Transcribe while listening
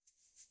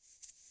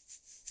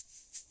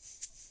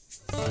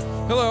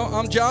Hello,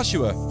 I'm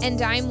Joshua, And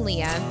I'm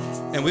Leah,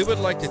 and we would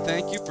like to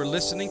thank you for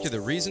listening to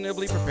the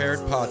Reasonably Prepared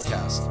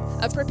podcast.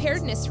 a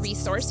preparedness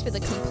resource for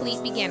the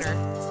complete beginner,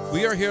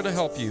 We are here to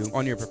help you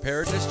on your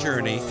preparedness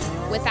journey.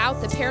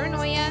 without the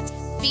paranoia,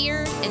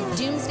 fear, and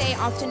doomsday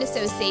often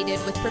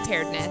associated with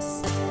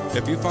preparedness.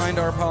 If you find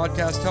our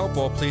podcast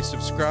helpful, please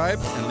subscribe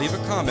and leave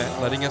a comment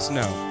letting us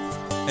know.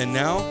 And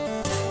now,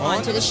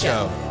 on to the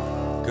show.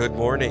 Good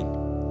morning.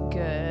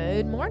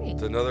 Good It's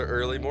morning. another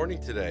early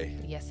morning today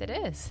Yes, it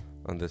is.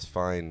 on this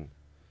fine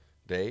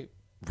day.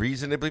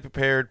 Reasonably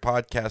Prepared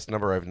podcast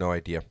number, I have no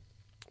idea.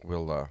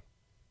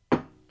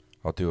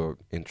 I'll do an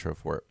intro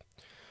for it.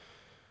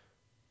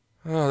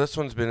 Oh, this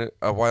one's been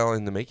a while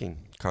in the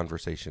making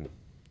conversation. A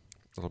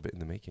little bit in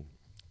the making.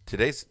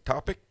 Today's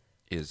topic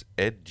is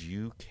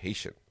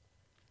education.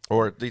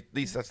 Or at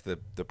least that's the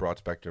broad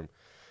spectrum.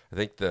 I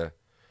think the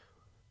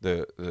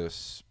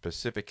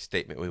specific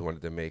statement we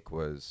wanted to make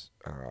was,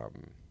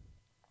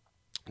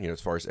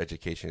 as far as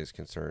education is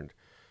concerned,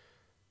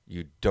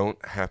 you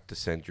don't have to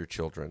send your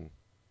children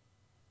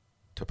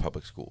to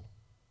public school.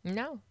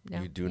 No,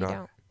 You do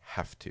not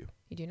have to.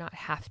 You do not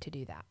have to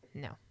do that.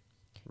 No.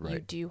 Right. You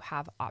do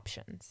have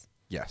options.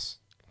 Yes.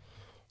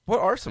 What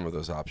are some of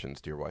those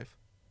options, dear wife?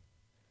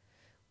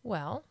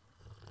 Well,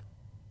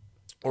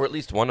 Or at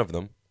least one of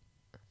them.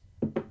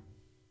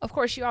 of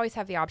course, you always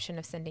have the option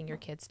of sending your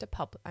kids to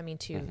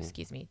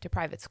to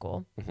private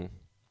school. Mm-hmm.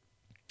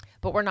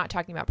 But we're not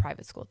talking about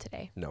private school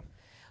today. No.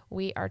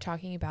 We are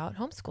talking about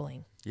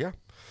homeschooling. Yeah.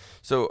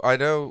 So I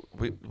know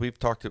we've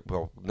talked,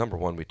 number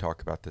one, we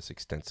talk about this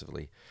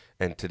extensively.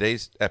 And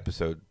today's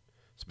episode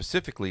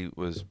specifically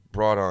was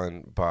brought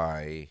on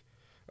by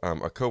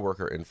a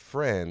coworker and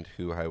friend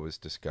who I was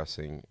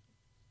discussing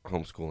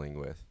homeschooling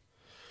with.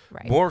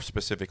 Right. More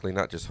specifically,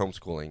 not just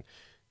homeschooling.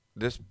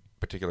 This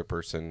particular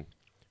person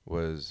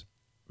was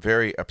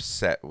very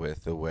upset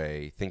with the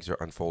way things are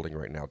unfolding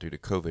right now due to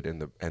COVID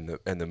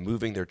and the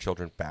moving their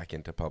children back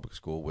into public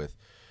school with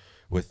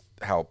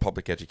how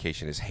public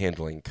education is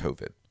handling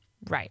COVID.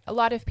 Right. A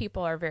lot of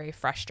people are very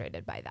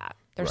frustrated by that.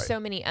 There's Right. so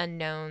many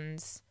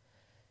unknowns.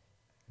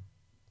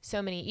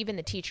 Even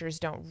the teachers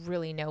don't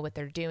really know what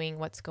they're doing,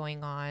 what's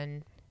going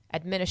on.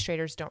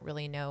 Administrators don't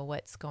really know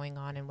what's going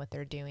on and what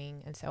they're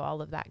doing. And so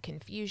all of that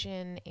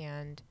confusion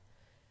and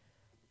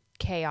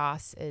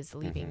chaos is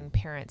leaving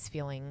parents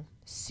feeling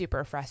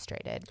super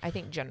frustrated, I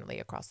think generally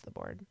across the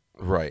board.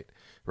 Right.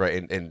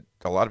 And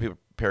a lot of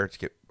parents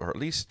get, or at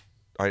least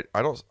I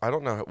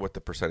don't know what the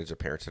percentage of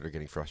parents that are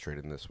getting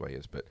frustrated in this way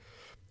is, but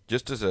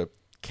just as a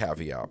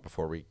caveat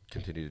before we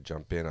continue to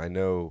jump in, I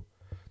know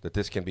that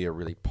this can be a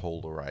really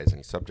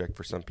polarizing subject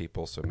for some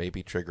people, so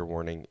maybe trigger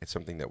warning. It's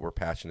something that we're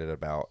passionate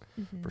about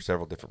for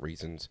several different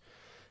reasons.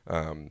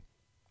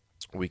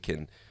 We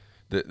can,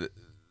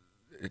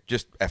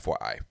 just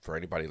FYI for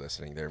anybody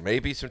listening, there may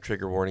be some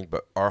trigger warning,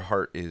 but our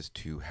heart is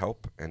to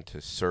help and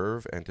to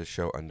serve and to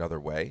show another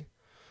way,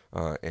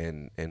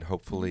 and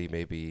hopefully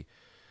maybe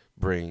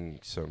bring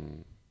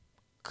some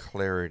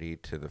clarity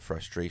to the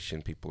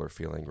frustration people are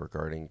feeling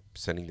regarding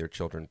sending their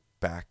children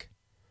back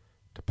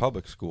to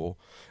public school,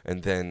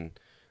 and then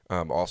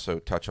also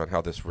touch on how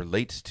this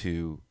relates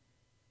to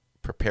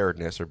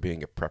preparedness or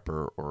being a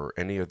prepper or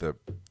any of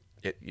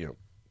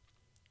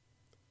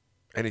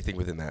anything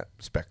within that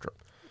spectrum.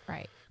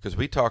 Right. Because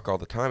we talk all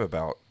the time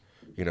about,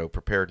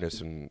 preparedness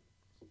and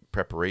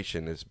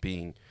preparation as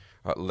being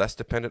less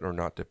dependent or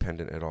not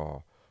dependent at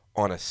all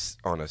on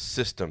a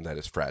system that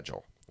is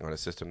fragile, on a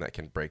system that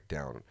can break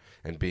down,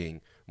 and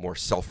being more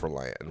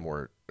self-reliant and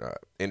more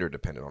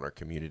interdependent on our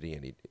community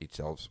and each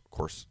else, of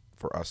course,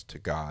 for us to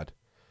God,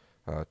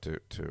 to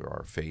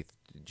our faith,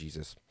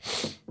 Jesus,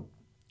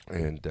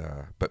 and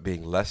but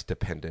being less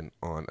dependent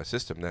on a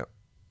system that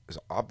is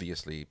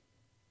obviously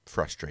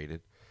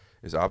frustrated,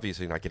 is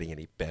obviously not getting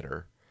any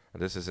better.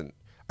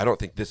 I don't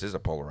think this is a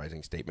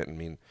polarizing statement. I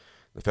mean,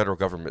 the federal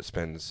government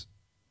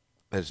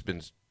has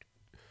been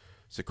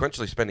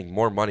sequentially spending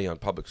more money on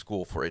public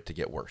school for it to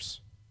get worse.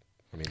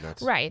 I mean,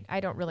 that's Right. I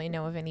don't really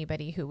know of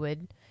anybody who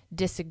would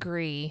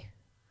disagree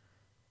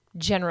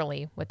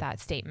generally with that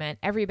statement.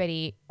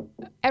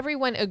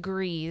 Everyone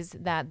agrees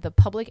that the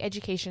public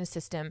education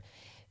system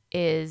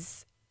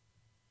is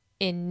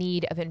in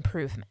need of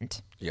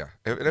improvement. Yeah.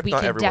 If We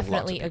not can everyone, lots of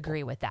definitely people.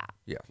 agree with that.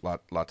 Yeah,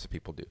 lots of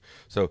people do.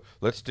 So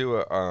let's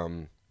do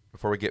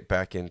before we get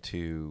back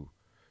into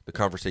the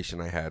conversation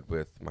I had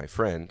with my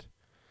friend,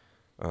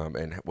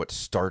 and what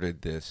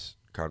started this,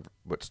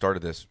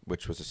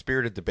 which was a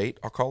spirited debate,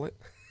 I'll call it,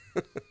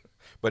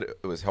 but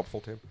it was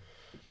helpful to him.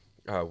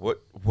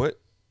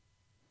 What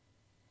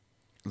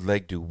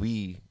leg do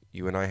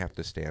you and I have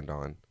to stand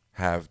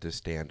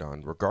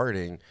on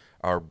regarding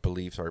our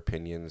beliefs, our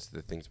opinions,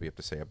 the things we have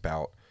to say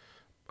about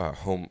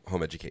home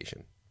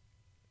education?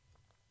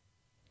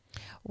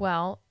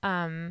 Well,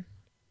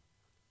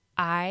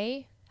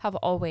 I have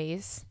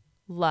always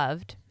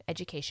loved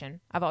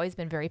education. I've always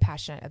been very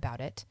passionate about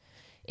it.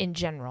 In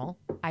general,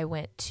 I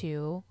went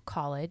to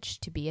college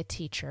to be a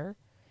teacher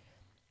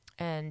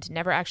and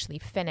never actually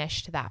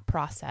finished that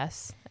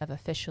process of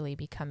officially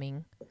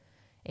becoming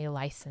a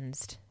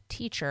licensed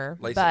teacher.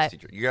 Licensed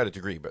teacher. You got a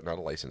degree, but not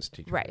a licensed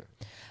teacher. Right.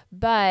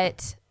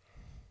 But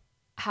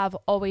have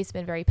always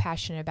been very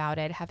passionate about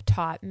it, have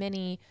taught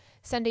many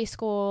Sunday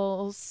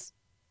schools,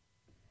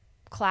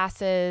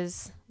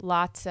 classes,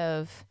 lots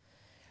of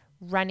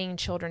running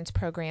children's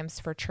programs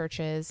for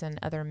churches and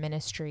other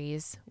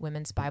ministries,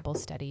 women's Bible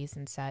studies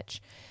and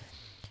such.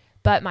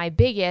 But my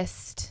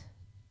biggest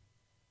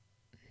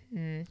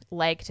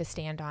leg to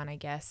stand on, I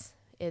guess,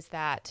 is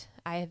that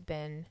I have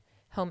been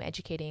home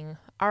educating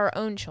our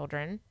own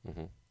children.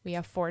 Mm-hmm. We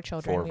have 4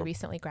 children. We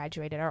recently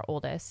graduated our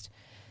oldest.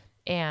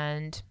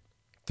 And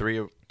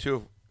two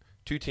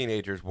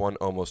teenagers, one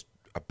almost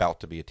about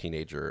to be a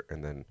teenager,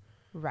 and then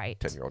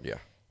 10-year-old, yeah.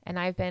 And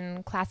I've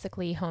been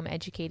classically home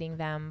educating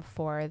them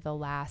for the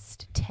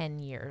last 10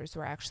 years.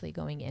 We're actually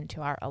going into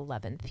our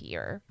 11th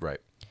year. Right.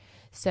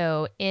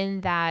 So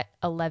in that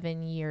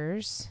 10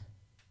 years,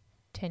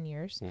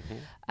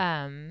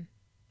 mm-hmm.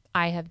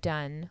 I have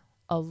done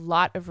a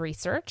lot of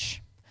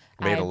research.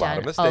 Made a lot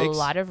of mistakes. A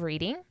lot of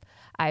reading.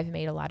 I've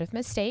made a lot of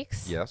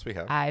mistakes. Yes, we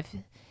have. I've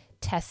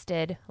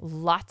tested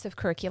lots of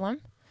curriculum.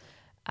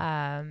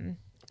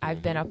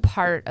 I've been a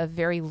part of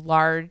very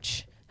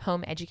large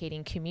home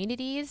educating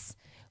communities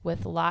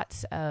with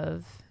lots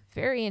of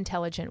very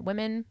intelligent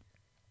women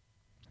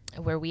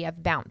where we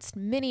have bounced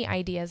many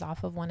ideas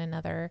off of one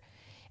another,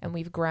 and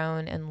we've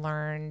grown and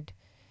learned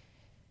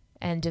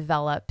and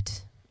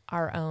developed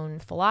our own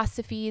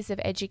philosophies of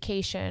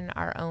education,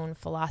 our own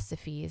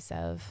philosophies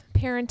of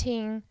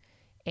parenting,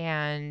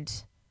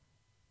 and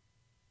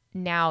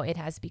now it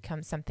has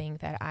become something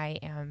that I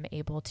am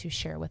able to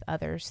share with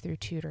others through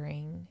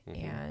tutoring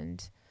mm-hmm.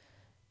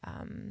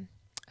 and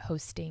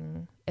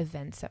hosting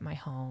events at my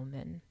home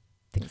and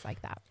things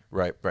like that.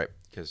 Right.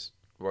 Because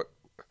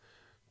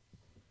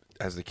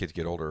as the kids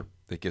get older,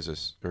 it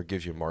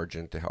gives you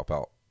margin to help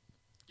out.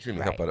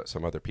 Help out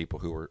some other people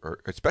who are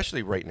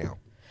especially right now.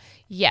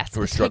 Yes,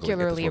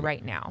 particularly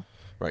right now.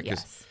 Right.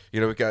 Yes.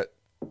 Because we've got,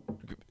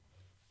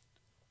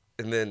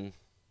 and then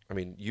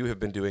you have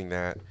been doing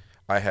that.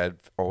 I had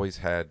always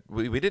had.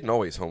 We didn't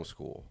always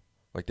homeschool.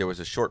 Like there was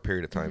a short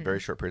period of time, mm-hmm. very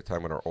short period of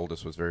time when our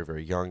oldest was very,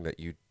 very young that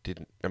you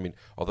didn't.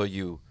 Although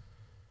you.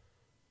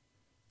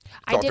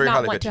 I did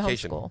not want to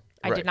homeschool.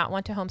 I did not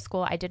want to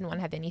homeschool. I didn't want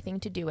to have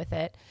anything to do with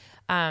it.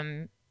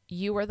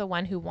 You were the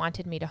one who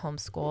wanted me to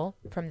homeschool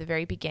from the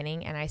very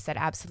beginning, and I said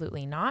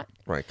absolutely not.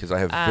 Right, because I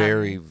have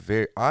very,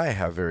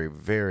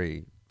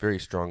 very, very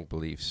strong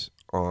beliefs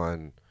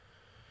on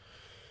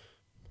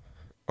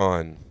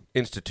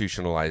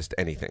institutionalized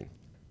anything.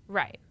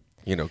 Right.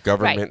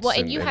 Governments. Right. Well,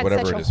 and you had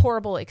such a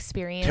horrible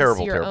experience.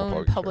 Your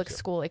own public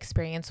school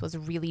experience was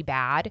really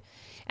bad.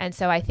 And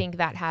so I think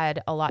that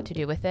had a lot to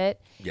do with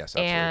it. Yes,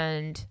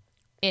 absolutely.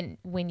 And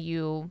when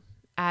you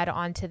add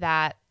on to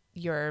that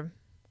your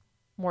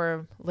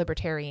more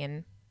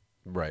libertarian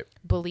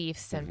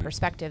beliefs and mm-hmm.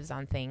 perspectives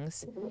on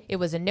things, it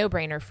was a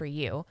no-brainer for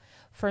you.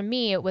 For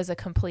me, it was a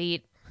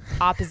complete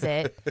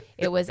opposite.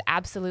 It was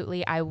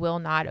absolutely, I will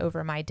not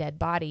over my dead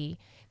body,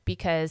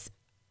 because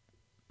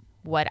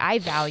what I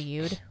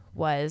valued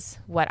was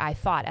what I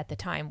thought at the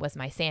time was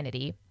my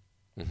sanity.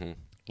 Mm-hmm.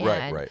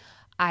 And right.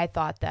 I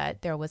thought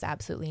that there was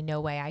absolutely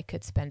no way I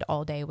could spend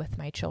all day with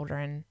my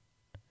children.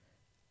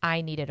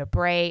 I needed a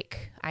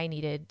break. I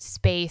needed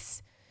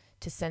space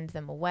to send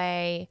them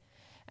away.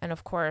 And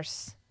of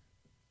course,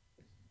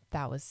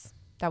 that was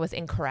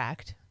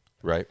incorrect.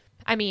 Right.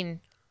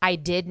 I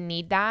did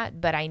need that,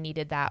 but I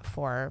needed that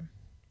for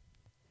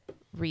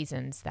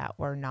reasons that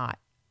were not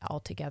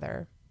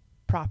altogether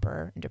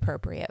proper and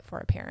appropriate for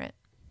a parent.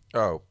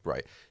 Oh,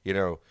 right.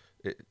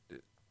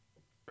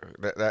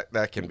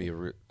 That can be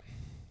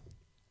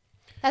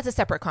that's a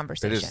separate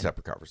conversation. It is a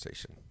separate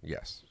conversation,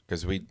 yes.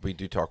 Because we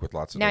do talk with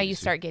lots of now you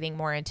start getting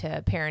more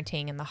into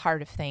parenting and the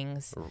heart of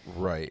things.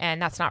 Right. And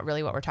that's not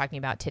really what we're talking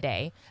about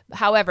today.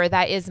 However,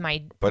 that is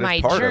my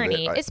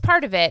journey. It's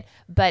part of it,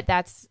 but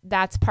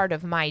that's part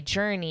of my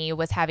journey,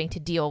 was having to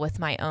deal with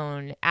my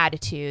own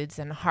attitudes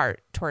and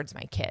heart towards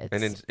my kids.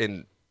 And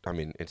in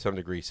some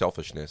degree,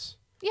 selfishness.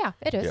 Yeah,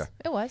 it is. Yeah.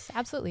 It was.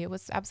 Absolutely. It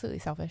was absolutely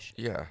selfish.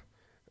 Yeah.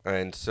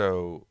 And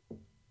so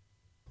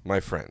my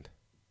friend,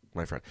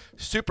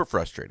 super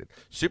frustrated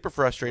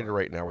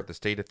right now with the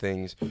state of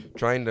things,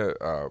 trying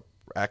to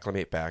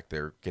acclimate back.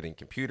 They're getting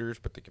computers,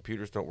 but the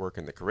computers don't work,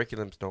 and the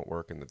curriculums don't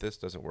work, and this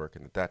doesn't work,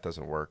 and that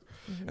doesn't work,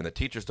 mm-hmm. and the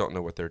teachers don't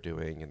know what they're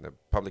doing, and the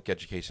public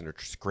education are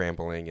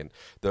scrambling, and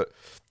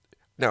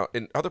now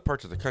in other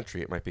parts of the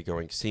country it might be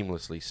going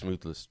seamlessly,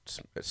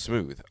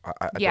 smooth.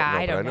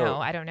 I don't know.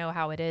 I don't know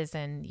how it is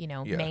in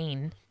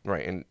Maine.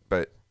 Right,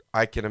 but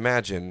I can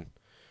imagine,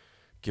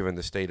 given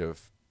the state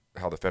of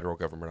how the federal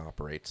government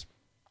operates,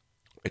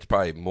 it's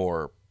probably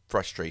more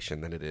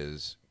frustration than it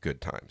is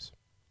good times.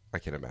 I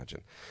can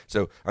imagine.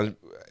 So I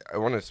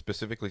want to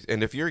specifically,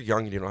 and if you're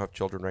young and you don't have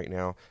children right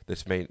now,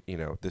 this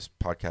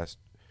podcast,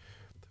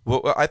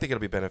 well, I think it'll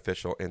be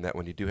beneficial in that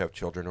when you do have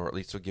children, or at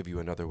least it'll give you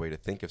another way to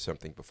think of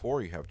something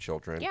before you have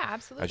children. Yeah,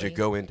 absolutely. As you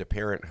go into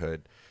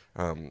parenthood,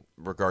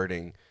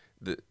 regarding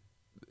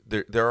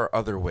there are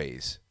other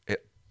ways.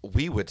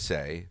 We would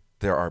say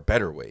there are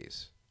better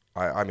ways.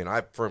 I mean,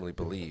 I firmly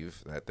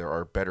believe that there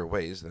are better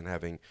ways than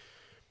having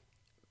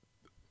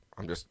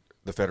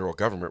the federal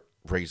government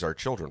raise our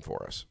children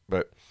for us.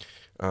 But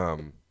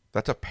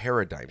that's a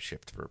paradigm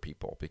shift for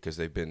people because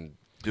they've been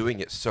doing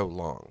it so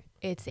long.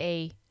 It's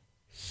a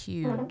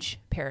huge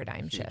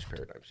paradigm shift.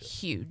 Paradigm shift.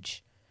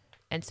 Huge.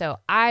 And so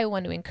I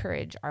want to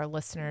encourage our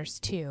listeners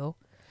too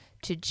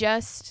to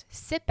just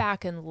sit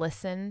back and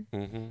listen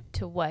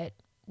to what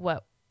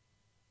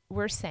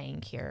we're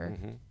saying here.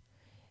 Mm-hmm.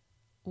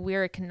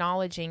 We're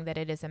acknowledging that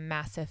it is a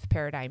massive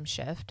paradigm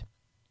shift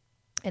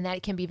and that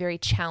it can be very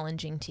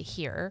challenging to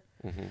hear.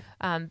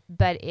 Mm-hmm.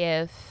 But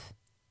if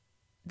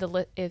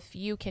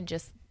you can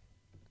just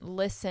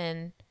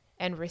listen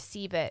and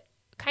receive it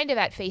kind of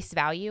at face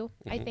value,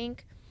 I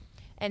think,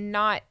 and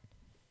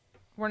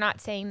we're not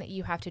saying that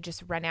you have to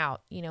just run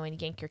out,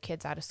 and yank your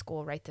kids out of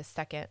school right this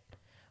second.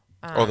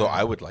 Although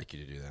I would like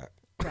you to do that.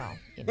 Well,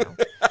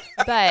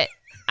 but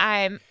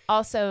I'm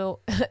also,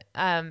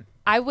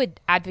 I would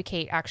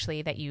advocate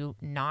actually that you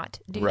not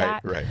do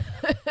that. Right.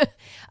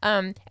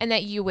 And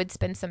that you would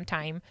spend some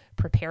time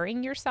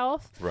preparing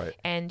yourself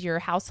and your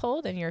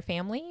household and your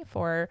family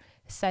for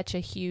such a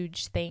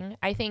huge thing.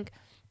 I think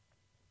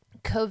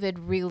COVID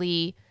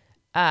really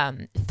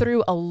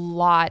threw a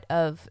lot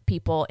of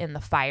people in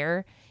the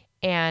fire.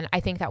 And I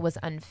think that was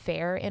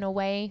unfair in a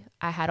way.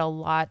 I had a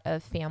lot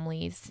of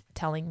families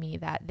telling me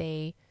that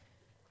they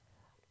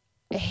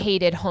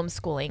hated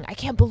homeschooling. I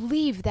can't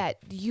believe that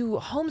you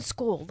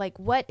homeschool. Like,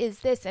 what is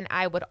this? And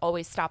I would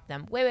always stop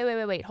them.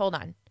 Wait. Hold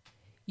on.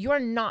 You're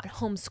not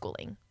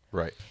homeschooling.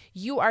 Right.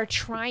 You are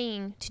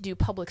trying to do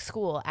public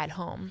school at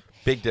home.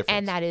 Big difference.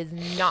 And that is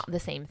not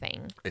the same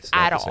thing. It's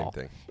not at the all.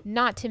 same thing.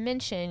 Not to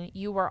mention,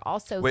 you were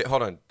also... Wait,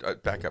 hold on.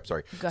 Back up.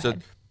 Sorry. Go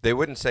ahead. They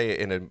wouldn't say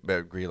it in a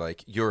degree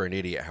like, you're an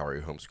idiot, how are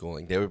you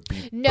homeschooling? They would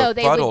be No,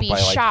 they would be by,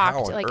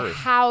 shocked. Like,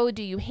 how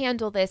do you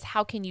handle this?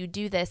 How can you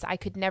do this? I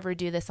could never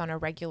do this on a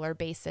regular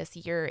basis,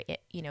 year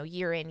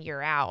in,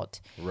 year out.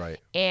 Right.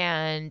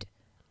 And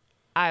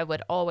I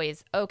would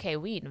always, we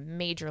need to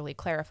majorly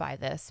clarify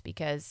this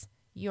because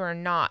you are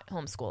not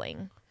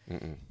homeschooling.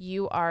 Mm-mm.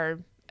 You are,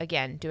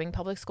 again, doing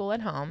public school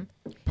at home.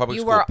 Public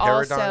you school are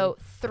paradigm. also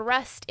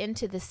thrust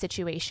into this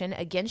situation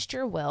against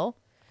your will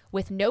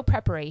with no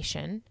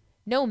preparation,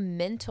 no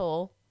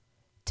mental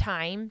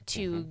time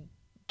to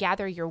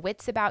gather your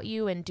wits about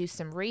you and do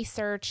some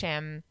research,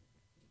 and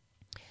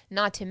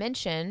not to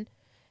mention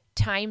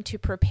time to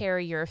prepare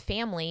your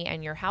family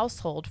and your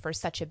household for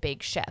such a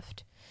big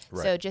shift.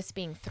 Right. So just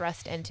being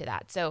thrust into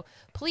that. So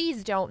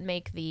please don't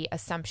make the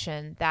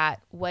assumption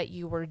that what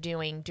you were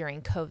doing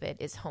during COVID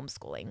is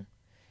homeschooling,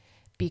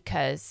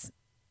 because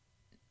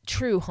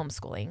true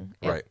homeschooling,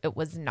 it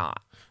was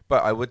not.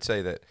 But I would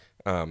say that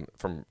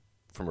from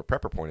a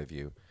prepper point of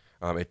view,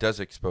 it does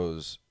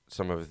expose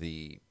some of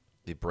the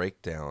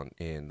breakdown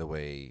in the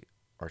way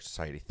our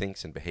society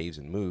thinks and behaves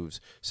and moves,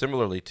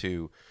 similarly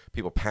to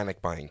people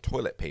panic buying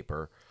toilet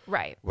paper.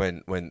 Right.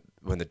 When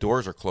the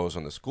doors are closed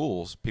on the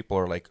schools, people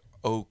are like,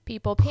 oh,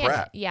 people crap.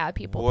 panic. Yeah,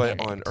 people what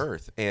panicked. on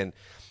earth? And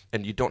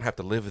you don't have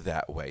to live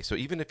that way. So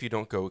even if you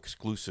don't go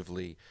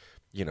exclusively,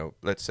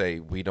 let's say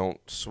we don't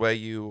sway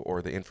you,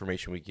 or the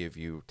information we give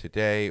you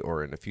today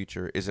or in the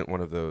future isn't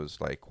one of those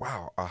like,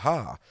 wow,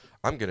 aha,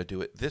 I'm going to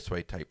do it this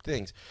way type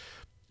things.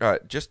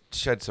 Just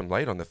shed some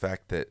light on the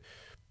fact that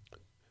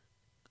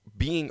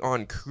being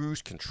on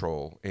cruise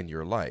control in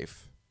your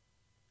life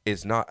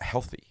is not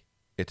healthy.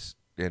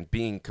 And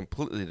being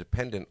completely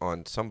dependent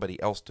on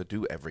somebody else to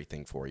do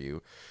everything for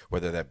you,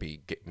 whether that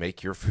be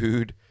make your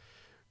food,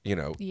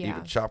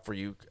 even shop for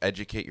you,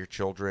 educate your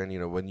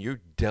children. When you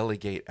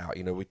delegate out,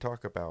 we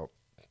talk about,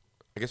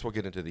 I guess we'll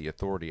get into the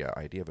authority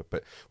idea of it,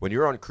 but when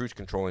you're on cruise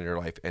control in your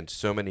life and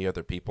so many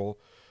other people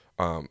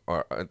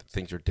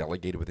things are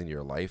delegated within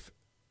your life,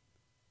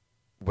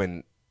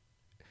 when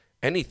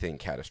anything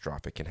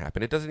catastrophic can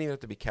happen, it doesn't even have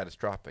to be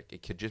catastrophic.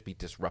 It could just be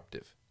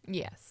disruptive.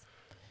 Yes.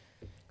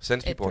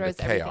 Sends people into chaos.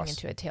 It throws everything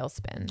into a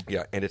tailspin.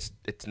 Yeah, and it's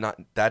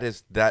not, that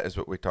is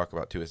what we talk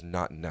about too, is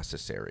not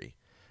necessary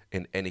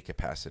in any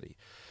capacity.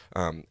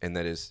 And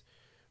that is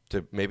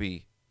to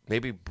maybe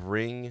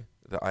bring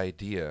the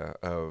idea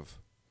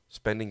of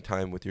spending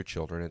time with your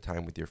children and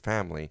time with your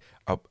family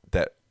up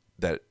that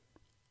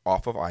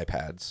off of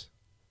iPads,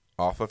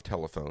 off of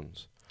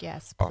telephones.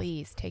 Yes,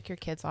 please take your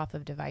kids off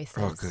of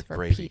devices for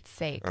gravy. Pete's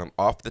sake.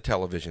 Off the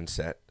television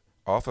set,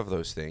 off of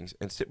those things,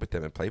 and sit with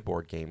them and play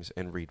board games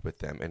and read with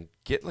them and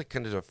get like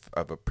kind of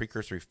a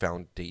precursory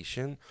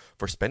foundation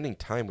for spending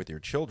time with your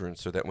children,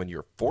 so that when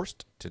you're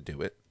forced to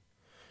do it,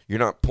 you're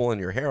not pulling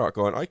your hair out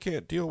going, I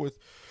can't deal with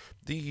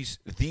these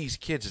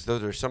kids as though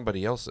they're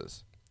somebody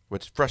else's,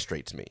 which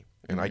frustrates me.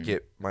 And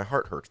my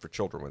heart hurts for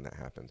children when that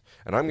happens.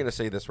 And I'm going to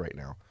say this right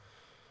now.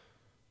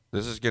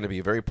 This is going to be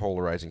a very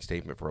polarizing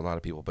statement for a lot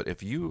of people, but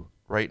if you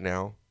right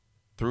now,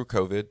 through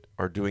COVID,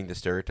 are doing the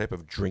stereotype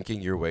of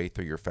drinking your way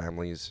through your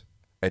family's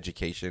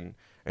education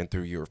and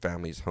through your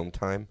family's home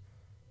time,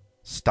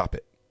 stop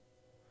it.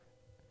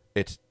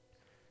 It's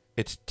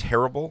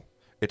terrible.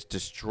 It's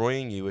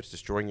destroying you. It's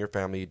destroying your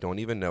family. You don't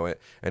even know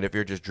it. And if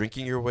you're just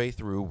drinking your way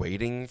through,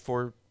 waiting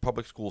for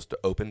public schools to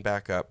open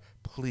back up,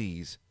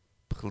 please,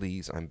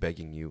 please, I'm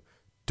begging you,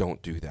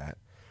 don't do that.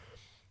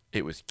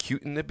 It was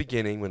cute in the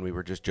beginning when we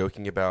were just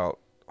joking about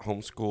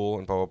homeschool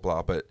and blah, blah,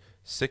 blah. But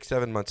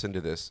 6-7 months into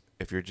this,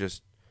 if you're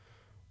just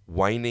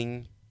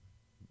whining,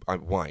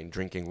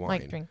 drinking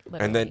wine,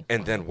 and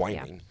then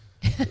whining.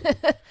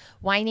 Yeah.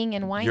 Whining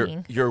and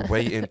whining. Your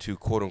way into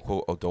quote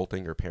unquote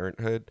adulting or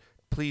parenthood,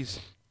 please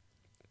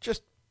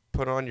just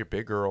put on your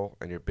big girl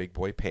and your big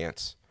boy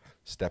pants,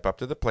 step up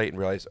to the plate and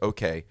realize,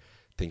 okay,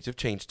 things have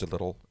changed a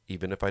little,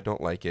 even if I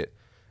don't like it.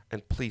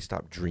 And please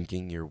stop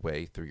drinking your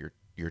way through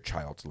your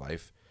child's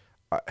life.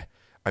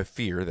 I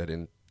fear that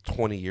in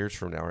 20 years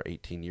from now or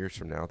 18 years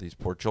from now, these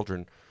poor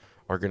children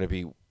are going to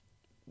be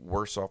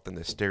worse off than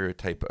the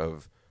stereotype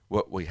of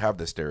what we have,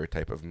 the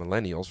stereotype of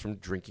millennials from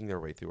drinking their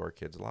way through our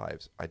kids'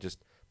 lives.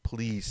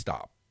 Please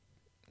stop.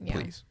 Yeah.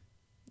 Please.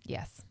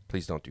 Yes.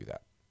 Please don't do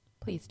that.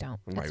 Please don't.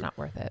 It's not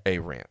worth it. A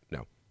rant.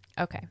 No.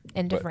 Okay.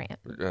 End of rant.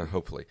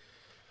 Hopefully.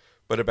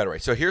 But a better way.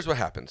 So here's what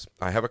happens.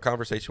 I have a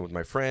conversation with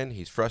my friend.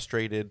 He's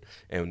frustrated.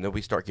 And then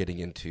we start getting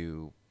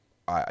into,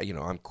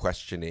 I'm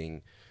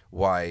questioning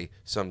why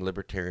some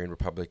libertarian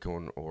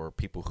Republican or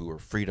people who are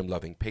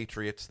freedom-loving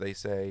patriots, they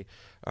say,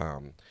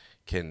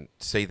 can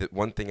say that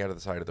one thing out of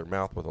the side of their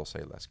mouth, where they'll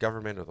say less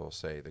government, or they'll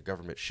say the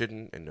government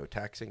shouldn't, and no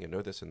taxing, and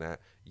no this and that.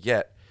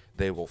 Yet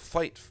they will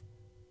fight,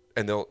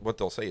 and what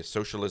they'll say is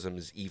socialism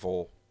is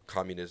evil,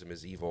 communism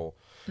is evil.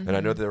 Mm-hmm. And I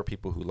know there are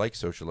people who like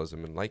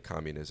socialism and like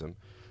communism,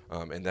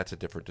 and that's a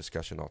different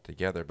discussion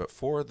altogether. But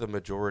for the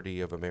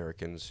majority of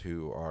Americans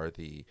who are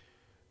the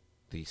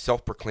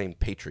self-proclaimed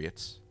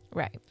patriots,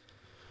 right,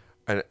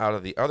 and out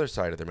of the other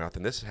side of their mouth,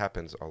 and this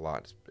happens a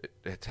lot,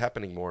 it's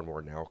happening more and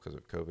more now because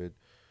of COVID,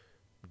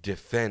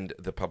 defend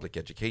the public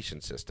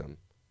education system,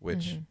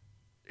 which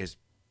is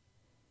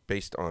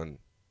based on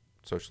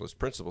socialist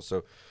principles.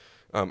 So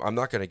I'm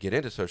not going to get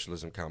into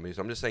socialism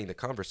communism. I'm just saying the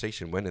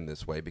conversation went in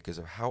this way because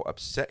of how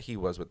upset he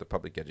was with the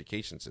public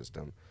education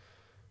system.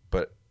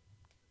 But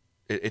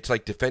it's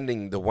like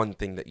defending the one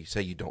thing that you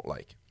say you don't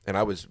like. And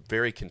I was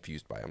very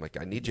confused by it. I'm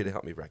like, I need you to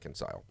help me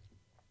reconcile.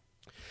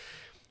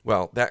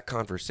 Well, that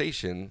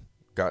conversation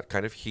got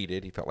kind of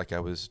heated. He felt like I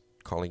was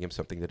calling him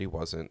something that he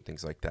wasn't,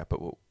 things like that. But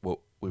what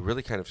we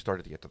really kind of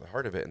started to get to the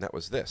heart of it, and that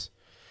was this,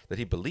 that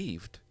he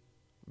believed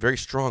very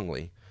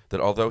strongly that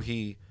although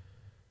he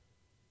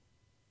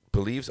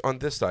believes on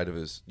this side of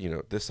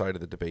this side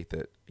of the debate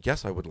that,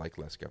 yes, I would like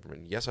less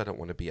government. Yes, I don't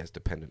want to be as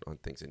dependent on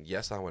things. And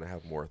yes, I want to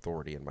have more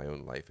authority in my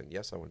own life. And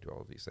yes, I want to do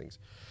all of these things.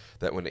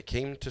 That when it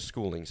came to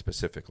schooling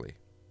specifically,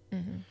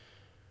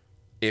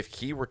 if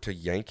he were to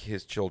yank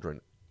his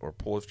children or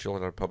pull his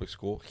children out of public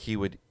school, he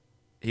would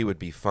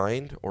be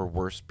fined or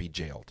worse, be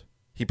jailed.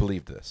 He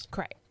believed this.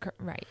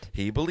 Right.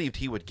 He believed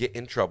he would get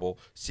in trouble.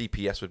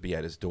 CPS would be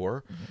at his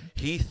door.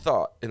 He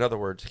thought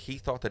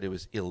that it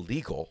was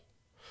illegal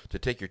to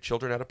take your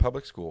children out of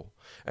public school,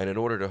 and in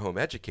order to home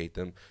educate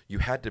them, you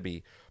had to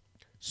be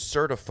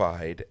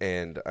certified,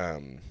 and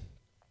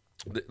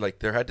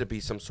there had to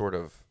be some sort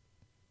of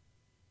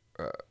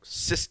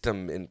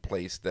system in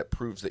place that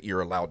proves that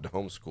you're allowed to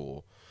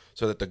homeschool,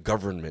 so that the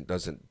government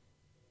doesn't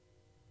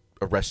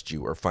arrest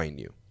you or fine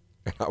you.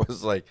 And I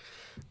was like,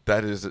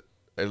 that is,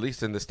 at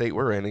least in the state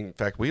we're in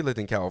fact, we lived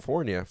in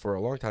California for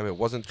a long time. It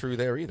wasn't true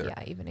there either.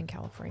 Yeah, even in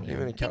California.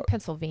 I think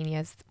Pennsylvania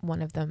is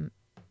one of the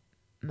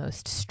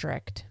most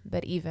strict,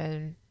 but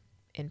even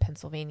in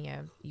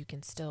Pennsylvania, you're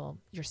still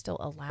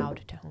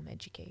allowed to home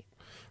educate.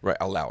 Right,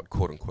 allowed,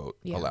 quote unquote,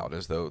 allowed,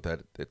 as though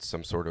that it's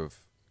some sort of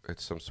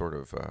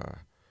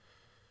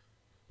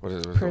what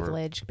is it?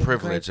 Privilege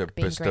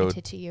being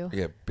granted to you.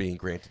 Yeah, being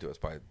granted to us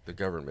by the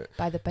government,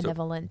 by the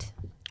benevolent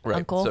Right.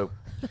 uncle. So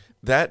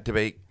that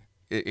debate,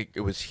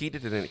 it was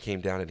heated, and then it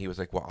came down, and he was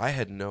like, "Well, I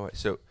had no."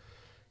 So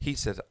he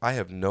says, "I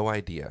have no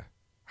idea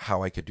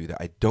how I could do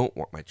that. I don't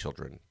want my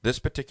children." This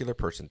particular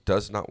person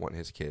does not want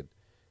his kid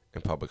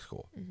in public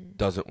school.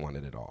 Doesn't want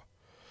it at all.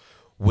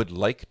 Would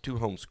like to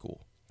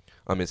homeschool.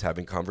 Is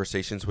having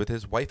conversations with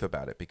his wife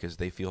about it because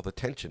they feel the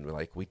tension. We're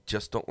like, we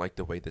just don't like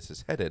the way this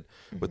is headed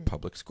with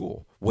public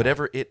school.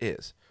 Whatever it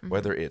is,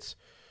 whether it's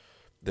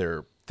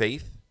their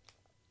faith,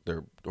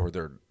 their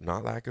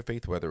not lack of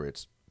faith, whether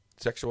it's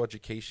sexual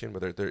education,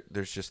 whether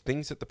there's just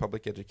things that the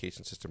public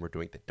education system are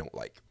doing they don't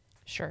like.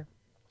 Sure.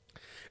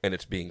 And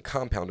it's being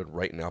compounded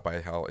right now by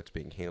how it's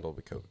being handled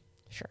with COVID.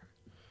 Sure.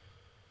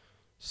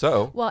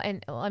 So, well,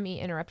 and let me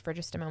interrupt for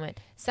just a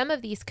moment. Some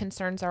of these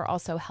concerns are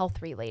also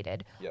health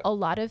related. Yeah. A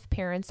lot of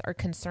parents are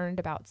concerned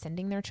about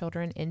sending their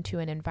children into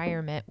an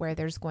environment where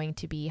there's going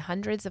to be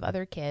hundreds of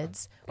other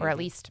kids, or at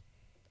least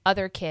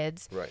other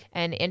kids, right,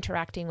 and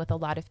interacting with a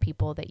lot of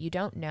people that you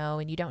don't know,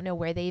 and you don't know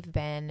where they've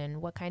been and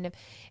what kind of,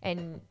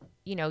 and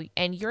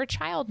your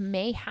child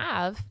may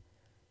have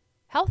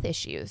health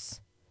issues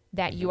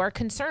that you are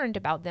concerned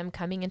about them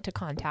coming into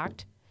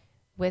contact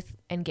with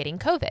and getting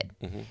COVID.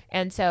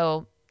 And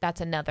so that's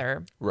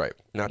another right.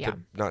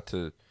 Not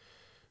to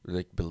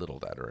like belittle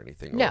that or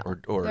anything. No,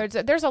 or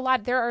there's a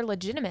lot. There are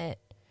legitimate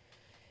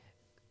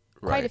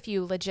quite a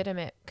few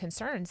legitimate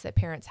concerns that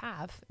parents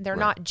have. They're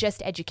not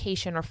just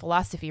education or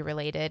philosophy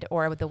related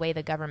or the way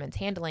the government's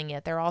handling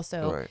it. They're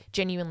also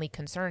genuinely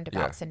concerned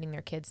about sending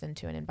their kids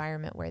into an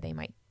environment where they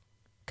might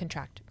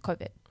contract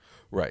COVID.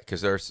 Right,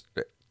 because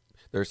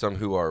there's some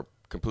who are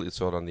completely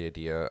sold on the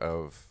idea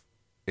of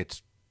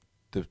it's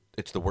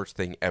the worst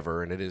thing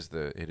ever, and it is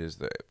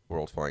the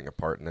world falling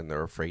apart, and then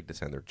they're afraid to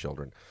send their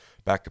children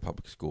back to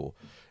public school,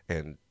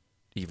 and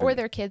or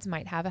their kids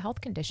might have a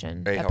health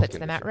condition that puts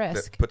them at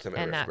risk.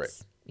 And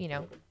that's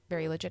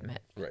very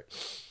legitimate. Right.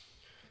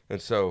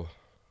 And so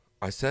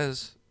I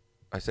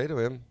say to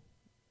him,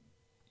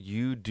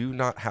 you do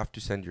not have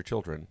to send your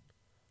children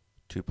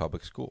to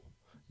public school.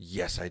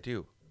 Yes, I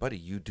do. Buddy,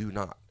 you do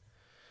not.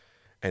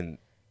 And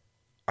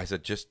I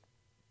said, just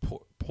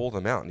pull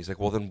them out. And he's like,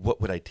 well, then what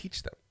would I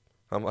teach them?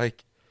 I'm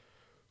like,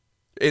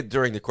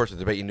 during the course of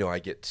the debate, I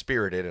get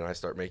spirited and I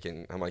start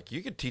I'm like,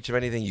 you could teach them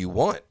anything you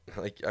want.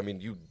 Like, I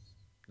mean,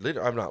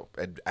 I'm not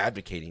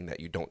advocating that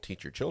you don't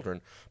teach your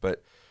children,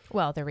 but.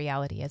 Well, the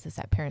reality is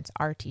that parents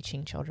are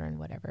teaching children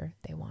whatever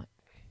they want.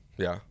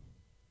 Yeah.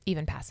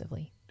 Even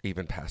passively.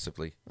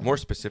 Mm-hmm. More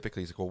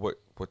specifically, he's like, well,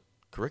 what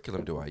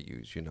curriculum do I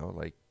use?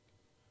 Like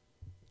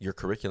your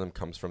curriculum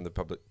comes from the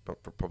public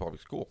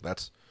school.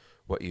 That's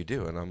what you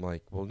do. And I'm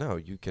like, well, no,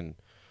 you can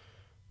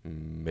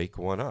make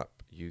one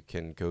up. You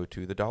can go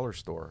to the dollar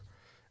store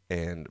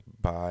and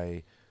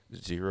buy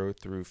 0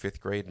 through 5th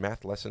grade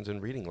math lessons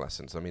and reading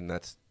lessons. I mean,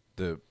 that's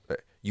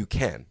you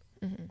can.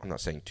 Mm-hmm. I'm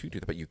not saying to do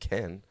that, but you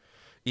can.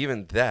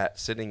 Even that,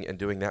 sitting and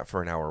doing that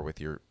for an hour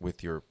with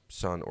your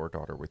son or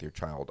daughter, with your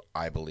child,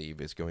 I believe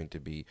is going to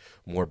be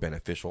more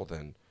beneficial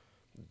than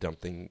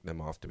dumping them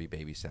off to be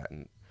babysat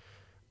and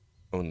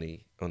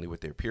only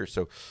with their peers.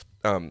 So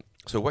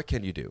what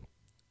can you do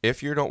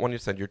if you don't want to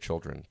send your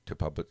children to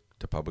public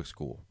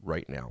school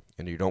right now,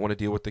 and you don't want to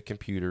deal with the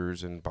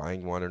computers and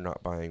buying one or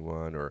not buying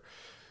one, or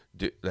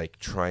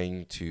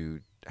trying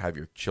to have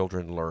your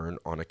children learn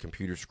on a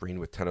computer screen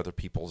with 10 other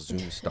people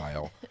Zoom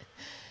style.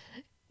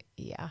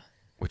 Yeah.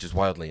 Which is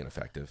wildly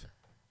ineffective.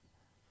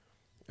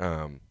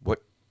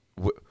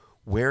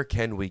 Where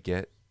can we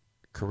get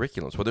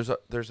curriculums? Well,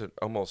 there's an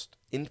almost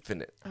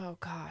infinite. Oh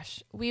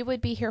gosh, we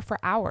would be here for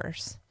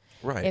hours.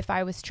 Right. If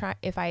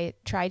I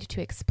tried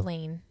to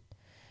explain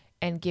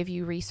and give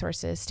you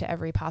resources to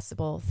every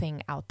possible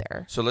thing out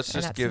there. So let's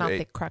just give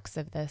the crux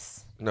of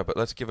this. No, but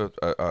let's give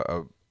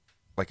a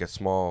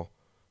small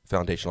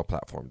foundational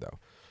platform though.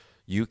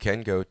 You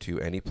can go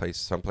to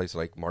someplace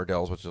like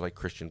Mardell's, which is like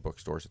Christian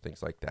bookstores and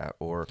things like that.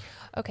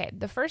 Okay,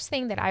 the first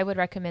thing that I would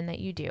recommend that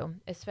you do,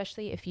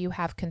 especially if you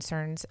have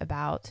concerns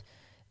about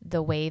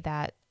the way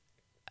that,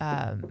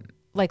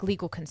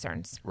 legal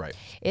concerns, right,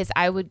 is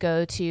I would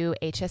go to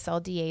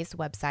HSLDA's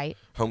website,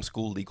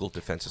 Homeschool Legal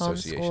Defense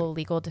Association. Homeschool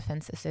Legal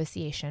Defense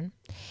Association,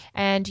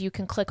 and you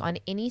can click on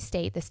any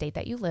state, the state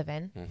that you live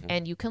in, mm-hmm.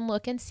 and you can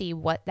look and see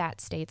what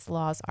that state's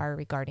laws are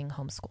regarding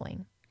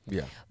homeschooling.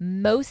 Yeah.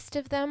 Most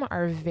of them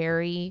are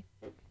very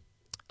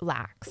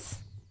lax.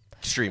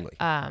 Extremely.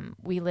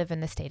 We live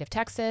in the state of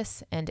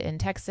Texas, and in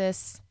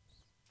Texas,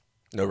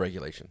 no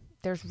regulation.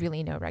 There's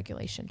really no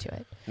regulation to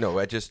it. No,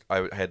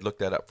 I had looked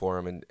that up for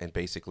him, and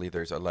basically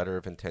there's a letter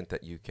of intent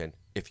that you can,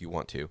 if you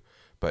want to,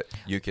 but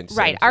you can send.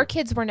 Right. Our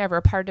kids were never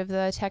a part of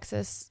the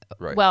Texas.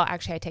 Right. Well,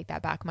 actually, I take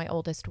that back. My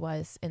oldest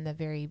was in the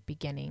very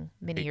beginning,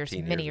 many years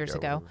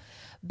ago.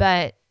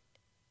 But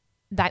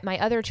that my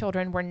other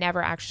children were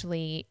never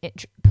actually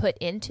put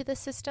into the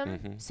system,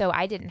 mm-hmm. so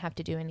I didn't have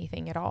to do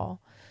anything at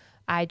all.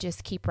 I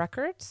just keep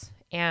records,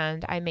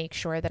 and I make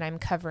sure that I'm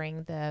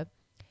covering the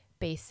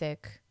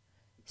basic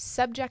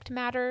subject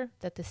matter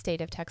that the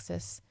state of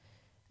Texas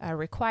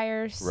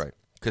requires. Right,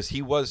 because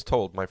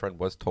my friend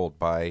was told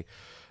by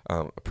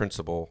a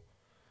principal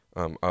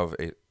of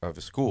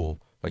a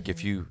school, like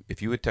mm-hmm.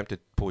 if you attempt to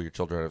pull your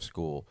children out of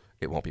school,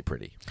 it won't be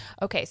pretty.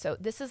 Okay, so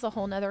this is a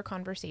whole nother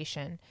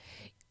conversation.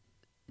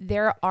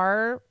 There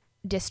are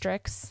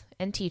districts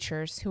and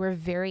teachers who are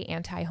very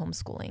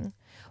anti-homeschooling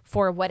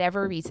for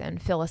whatever reason.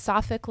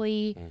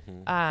 Philosophically,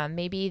 mm-hmm.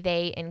 Maybe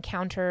they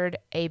encountered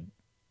a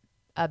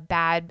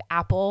bad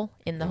apple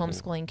in the mm-hmm.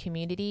 homeschooling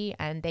community,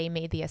 and they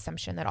made the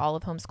assumption that all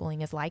of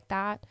homeschooling is like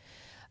that.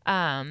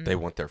 They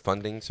want their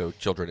funding, so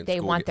children in school they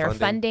want get their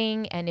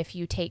funding, and if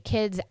you take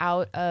kids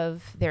out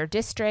of their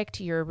district,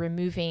 you're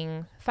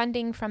removing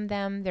funding from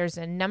them. There's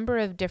a number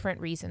of different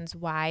reasons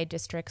why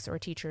districts or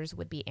teachers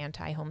would be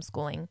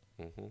anti-homeschooling.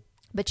 Mm-hmm.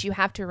 But you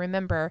have to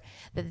remember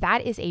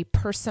that is a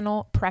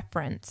personal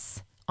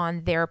preference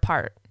on their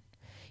part.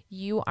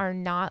 You are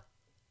not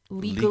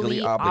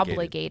legally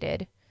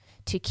obligated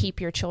to keep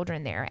your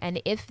children there.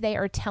 And if they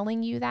are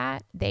telling you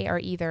that, they are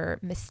either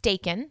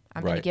mistaken.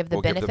 I'm going to give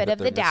the benefit of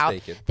the doubt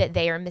that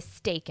they are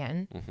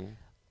mistaken. Mm-hmm.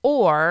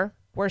 Or,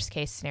 worst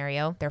case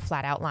scenario, they're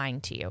flat out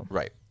lying to you.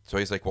 Right. So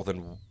he's like, well,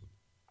 then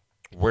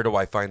where do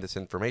I find this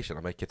information?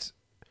 I'm like, it's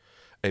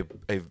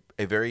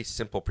a very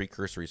simple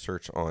precursory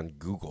search on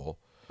Google.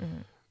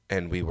 Mm-hmm.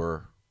 And we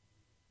were,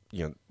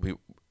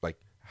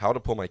 how to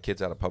pull my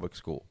kids out of public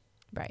school.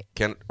 Right.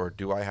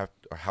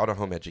 How to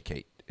home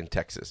educate in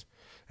Texas.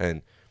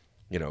 And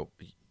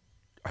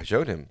I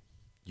showed him,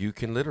 you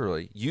can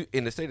literally,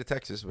 in the state of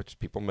Texas, which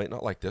people might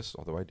not like this,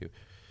 although I do,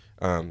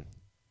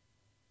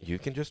 you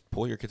can just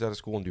pull your kids out of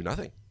school and do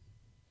nothing.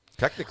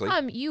 Technically.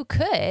 You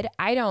could.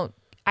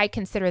 I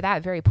consider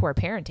that very poor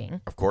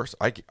parenting. Of course,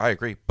 I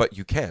agree, but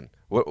you can.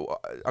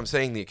 I'm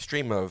saying the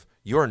extreme of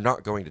you are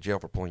not going to jail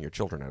for pulling your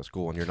children out of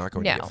school, and you're not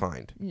going to get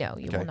fined. No,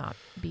 you will not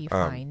be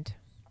fined.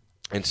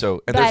 And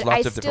there's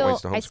lots of different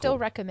ways to homeschool. I still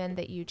recommend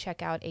that you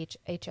check out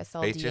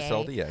HSLDA.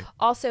 HSLDA.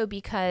 Also,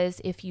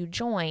 because if you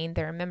join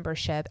their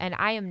membership, and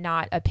I am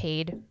not a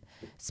paid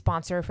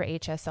sponsor for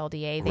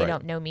HSLDA, they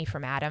don't know me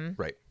from Adam.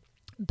 Right.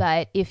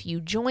 But if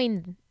you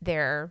join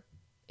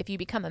if you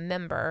become a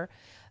member,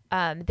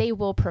 they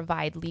will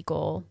provide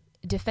legal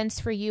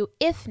defense for you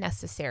if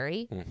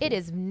necessary. Mm-hmm. It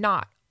is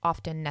not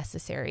often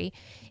necessary.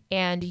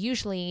 And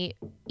usually,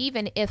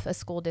 even if a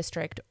school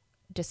district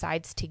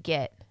decides to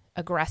get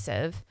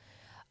aggressive,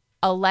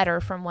 a letter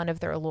from one of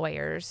their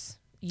lawyers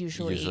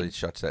usually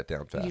shuts that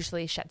down fast.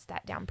 Usually shuts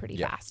that down pretty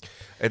fast.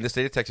 In the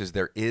state of Texas,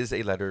 there is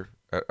a letter,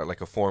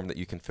 like a form that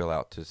you can fill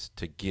out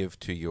to give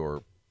to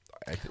your.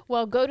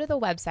 Well, go to the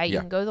website. You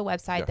can go to the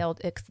website. Yeah.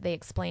 They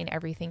explain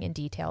everything in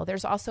detail.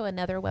 There's also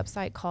another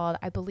website called,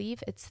 I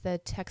believe it's the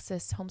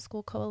Texas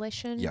Homeschool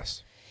Coalition.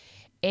 Yes.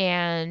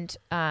 And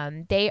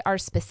they are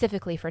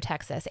specifically for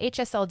Texas.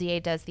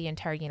 HSLDA does the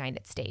entire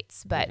United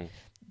States, but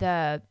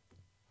the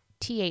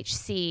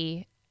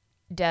THC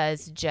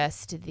does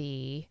just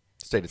the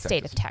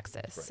state of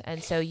Texas. Right.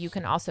 And so you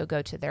can also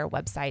go to their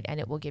website and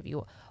it will give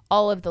you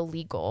all of the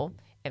legal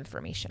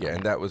information. Yeah,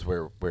 and that was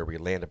where we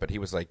landed. But he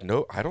was like,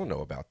 no, I don't know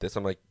about this.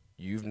 I'm like,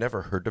 you've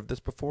never heard of this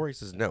before? He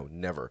says, no,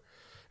 never.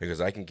 Because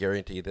I can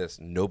guarantee you this,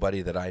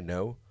 nobody that I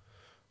know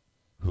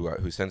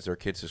who sends their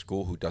kids to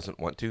school who doesn't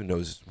want to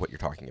knows what you're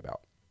talking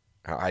about.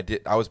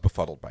 I was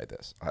befuddled by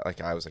this.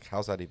 I was like,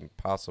 how's that even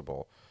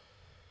possible?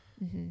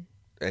 Mm-hmm.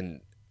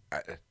 And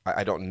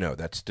I don't know.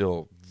 That's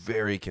still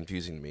very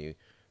confusing to me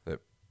that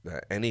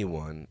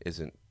anyone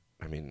isn't.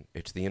 I mean,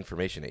 it's the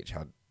information age.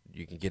 How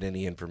you can get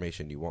any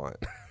information you want.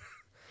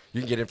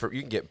 You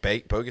can get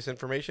bogus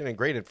information and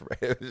great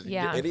information.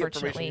 Yeah,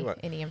 unfortunately,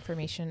 any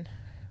information,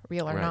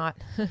 real or not.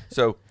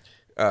 So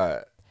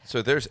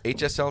there's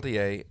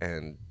HSLDA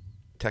and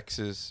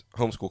Texas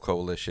Homeschool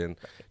Coalition.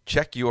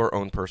 Check your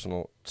own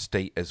personal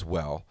state as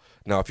well.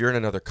 Now, if you're in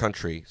another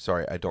country,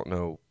 sorry, I don't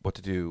know what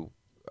to do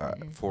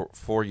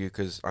for you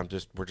because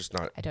we're just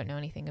not. I don't know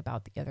anything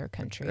about the other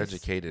countries.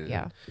 Educated,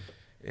 yeah,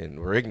 and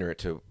we're ignorant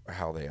to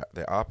how they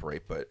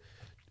operate. But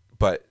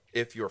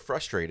if you're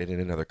frustrated in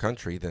another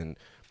country, then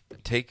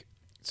take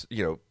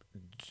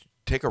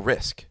a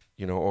risk,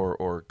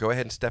 or go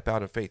ahead and step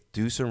out in faith.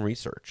 Do some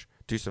research.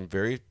 Do some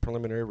very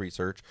preliminary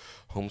research.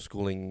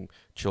 Homeschooling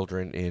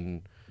children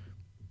in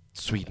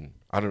Sweden.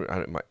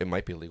 It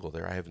might be illegal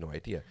there. I have no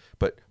idea.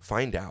 But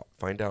find out.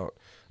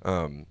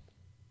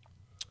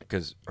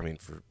 Because I mean,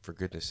 for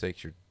goodness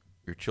sakes,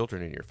 your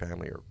children and your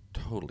family are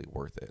totally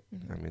worth it.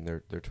 Mm-hmm. I mean,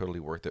 they're totally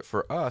worth it.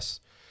 For us,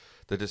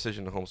 the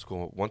decision to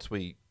homeschool, once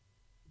we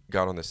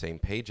got on the same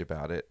page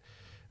about it,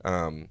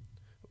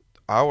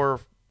 our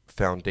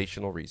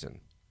foundational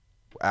reason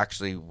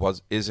actually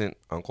isn't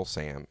Uncle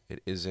Sam.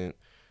 It isn't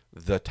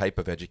the type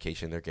of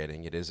education they're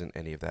getting. It isn't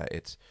any of that.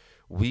 It's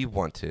we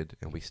wanted,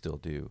 and we still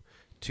do,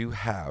 to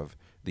have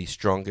the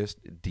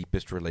strongest,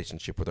 deepest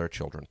relationship with our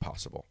children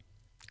possible.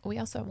 We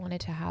also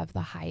wanted to have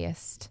the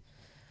highest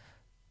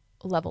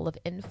level of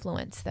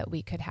influence that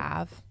we could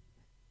have,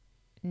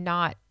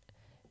 not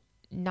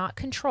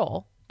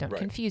control. Don't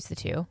confuse the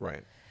two.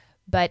 Right.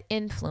 But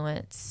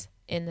influence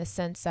in the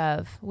sense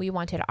of we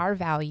wanted our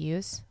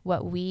values,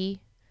 what we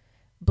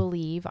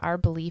believe, our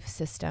belief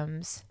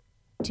systems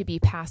to be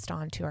passed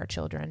on to our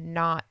children,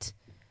 not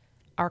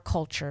our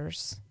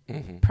culture's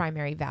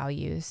primary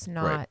values,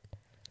 not... Right.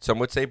 Some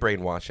would say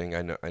brainwashing.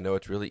 I know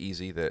it's really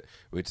easy that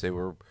we'd say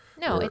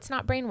No, it's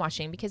not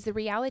brainwashing because the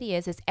reality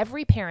is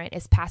every parent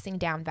is passing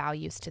down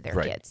values to their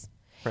kids.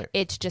 Right.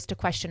 It's just a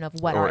question of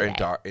what are they.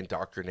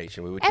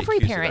 Indoctrination. We would every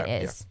parent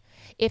is.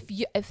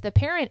 Yeah. If the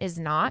parent is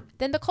not,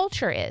 then the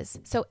culture is.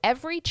 So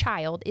every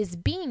child is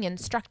being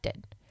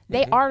instructed.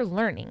 They are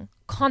learning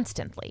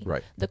constantly.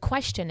 Right. The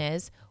question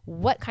is,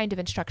 what kind of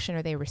instruction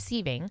are they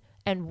receiving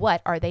and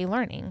what are they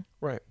learning?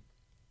 Right.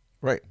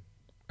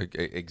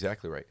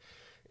 Exactly right.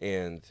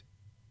 And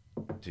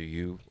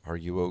are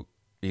you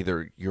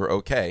either you're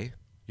okay,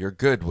 you're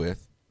good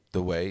with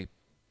the way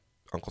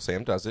Uncle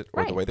Sam does it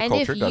or the way the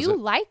culture does it. And if you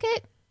like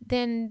it,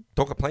 then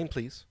don't complain,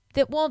 please.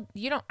 Then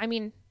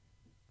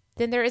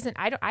there isn't,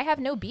 I have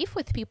no beef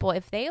with people.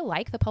 If they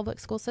like the public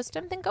school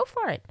system, then go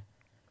for it.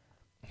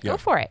 Yeah. Go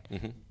for it.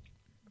 Mm-hmm.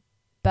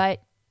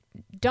 But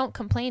don't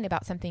complain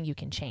about something you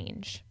can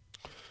change.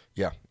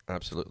 Yeah,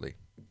 absolutely.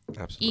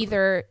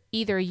 Either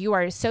you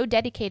are so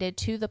dedicated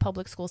to the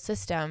public school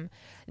system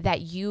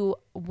that you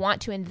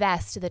want to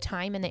invest the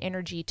time and the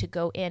energy to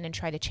go in and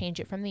try to change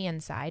it from the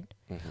inside,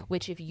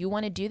 which if you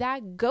want to do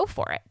that, go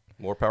for it.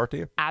 More power to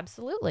you.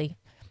 Absolutely.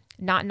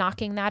 Not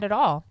knocking that at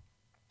all.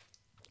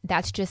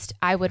 That's just,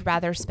 I would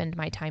rather spend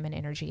my time and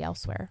energy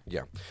elsewhere.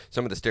 Yeah.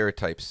 Some of the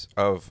stereotypes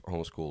of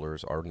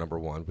homeschoolers are, number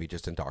one, we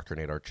just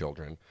indoctrinate our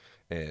children.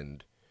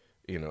 And,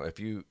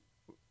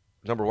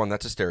 number one,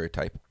 that's a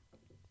stereotype,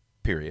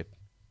 period,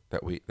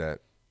 that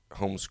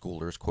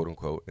homeschoolers, quote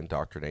unquote,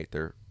 indoctrinate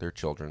their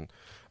children.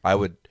 I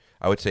would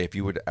say if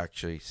you would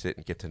actually sit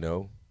and get to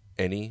know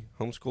any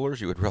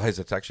homeschoolers, you would realize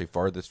it's actually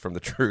farthest from the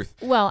truth.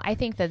 Well, I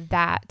think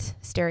that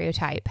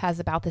stereotype has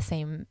about the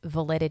same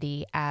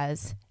validity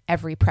as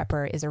every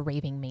prepper is a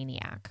raving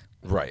maniac.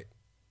 Right.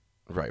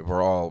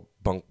 We're all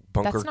bunker.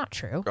 That's not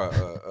true.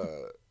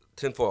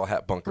 Tinfoil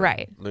hat bunker.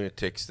 Right.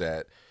 Lunatics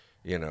that,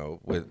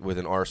 with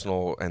an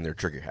arsenal and they're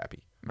trigger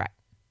happy. Right.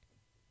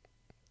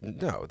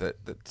 No,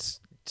 that's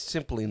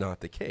simply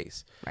not the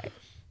case. Right.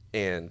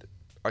 And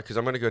because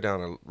I'm going to go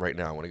down right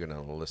now, I want to go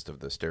down a list of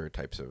the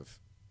stereotypes of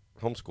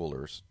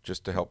homeschoolers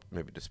just to help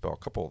maybe dispel a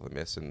couple of the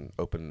myths and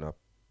open up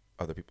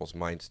other people's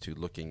minds to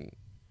looking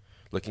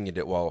into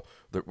it. While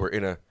we're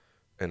in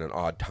an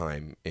odd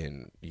time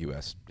in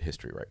U.S.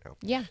 history right now.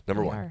 Yeah.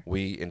 Number one,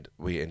 we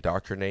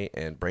indoctrinate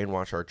and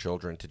brainwash our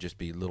children to just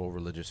be little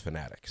religious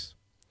fanatics.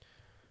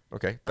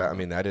 Okay,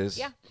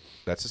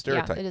 that's a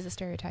stereotype. Yeah, it is a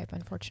stereotype,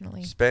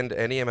 unfortunately. Spend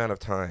any amount of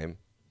time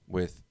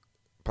with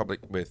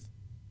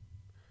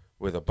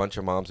a bunch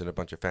of moms and a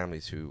bunch of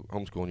families who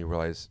homeschool, and you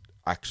realize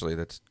actually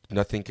that's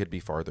nothing could be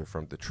farther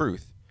from the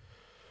truth.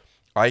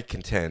 I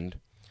contend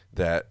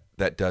that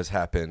does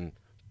happen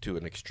to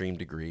an extreme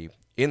degree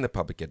in the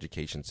public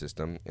education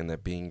system, and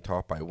that being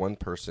taught by one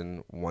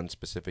person, one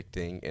specific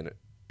thing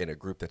in a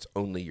group that's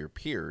only your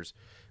peers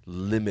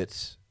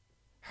limits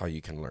how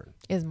you can learn.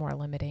 Is more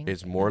limiting.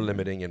 Is more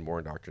limiting and more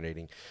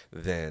indoctrinating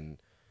than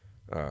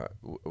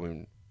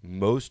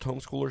most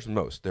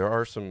homeschoolers. There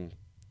are some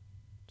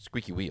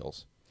squeaky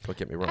wheels. Don't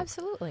get me wrong.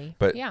 Absolutely.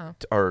 But yeah.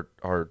 are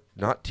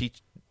not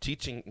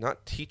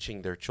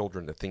teaching their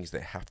children the things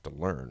they have to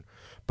learn,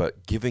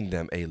 but giving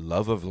them a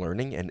love of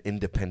learning and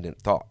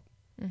independent thought.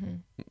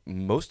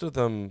 Mm-hmm. Most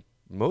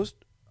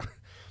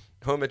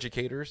home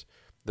educators,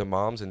 the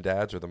moms and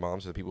dads, or the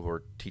moms of the people who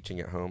are teaching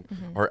at home,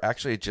 are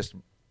actually just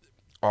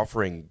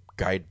offering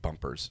guide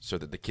bumpers so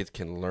that the kids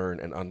can learn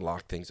and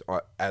unlock things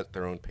at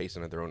their own pace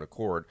and at their own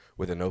accord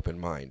with an open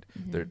mind.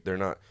 Mm-hmm. They're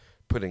not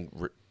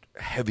putting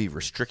heavy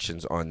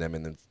restrictions on them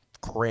and then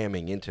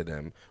cramming into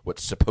them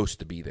what's supposed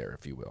to be there,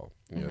 if you will,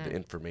 the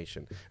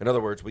information. In other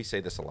words, we say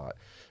this a lot,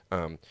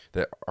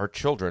 that our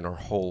children are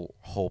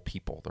whole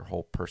people. They're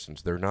whole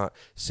persons. They're not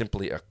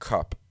simply a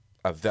cup,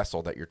 a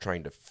vessel that you're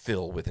trying to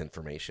fill with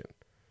information,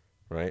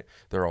 right?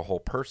 They're a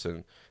whole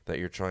person that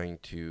you're trying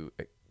to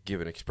give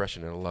an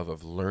expression and a love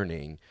of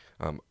learning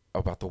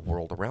about the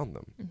world around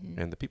them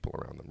and the people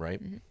around them,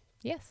 right? Mm-hmm.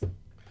 Yes.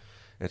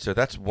 And so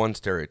that's one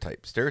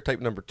stereotype. Stereotype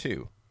number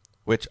two,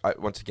 which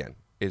once again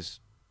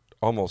is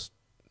almost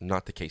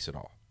not the case at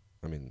all.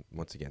 I mean,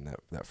 once again,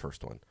 that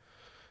first one.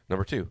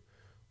 Number two,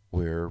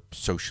 we're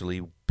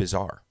socially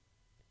bizarre.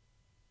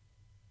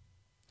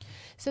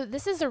 So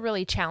this is a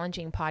really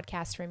challenging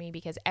podcast for me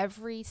because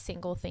every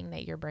single thing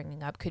that you're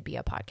bringing up could be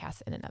a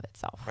podcast in and of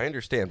itself. I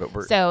understand, but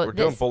we're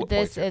doing bullet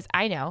points.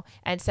 I know.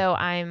 And so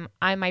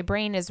my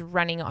brain is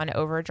running on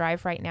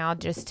overdrive right now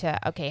just to,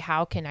 okay,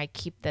 how can I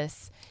keep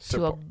this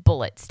simple to a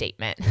bullet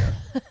statement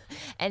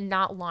and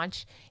not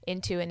launch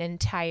into an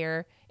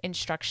entire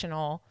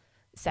instructional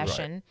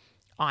session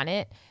on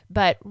it.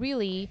 But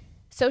really,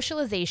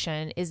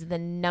 socialization is the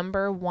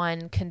number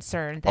one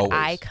concern that Always.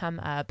 I come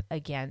up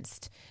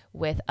against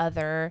with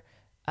other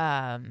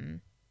parents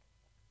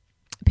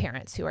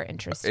who are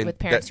interested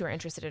who are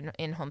interested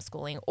in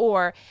homeschooling,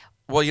 or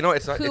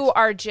it's not who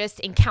are just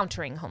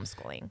encountering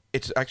homeschooling.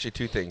 It's actually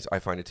two things. I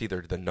find it's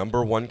either the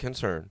number one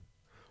concern,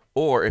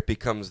 or it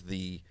becomes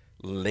the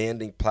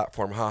landing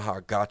platform.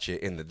 Haha,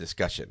 gotcha in the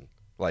discussion.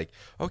 Like,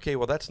 okay,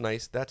 well that's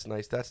nice.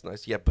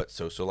 Yeah, but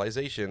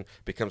socialization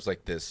becomes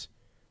like this.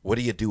 What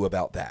do you do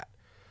about that?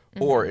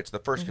 Mm-hmm. Or it's the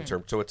first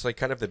concern. So it's like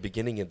kind of the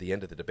beginning and the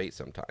end of the debate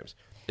sometimes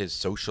is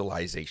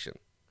socialization.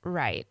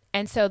 Right.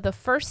 And so the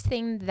first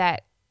thing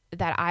that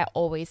I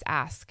always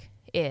ask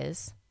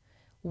is,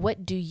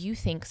 what do you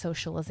think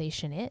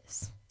socialization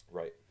is?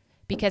 Right.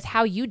 Because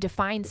how you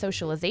define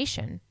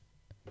socialization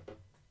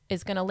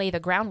is going to lay the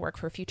groundwork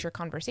for future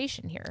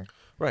conversation here.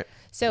 Right.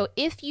 So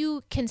if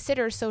you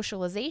consider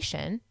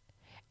socialization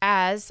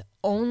as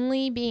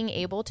only being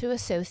able to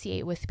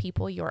associate with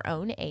people your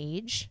own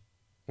age,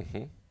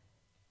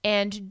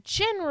 and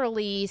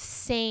generally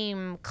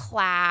same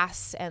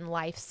class and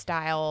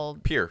lifestyle,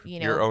 your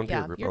own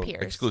peer group, your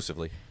peers,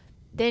 exclusively,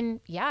 then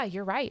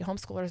you're right.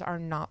 Homeschoolers are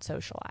not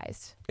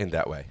socialized in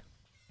that way.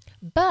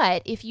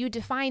 But if you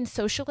define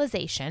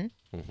socialization,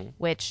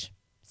 which,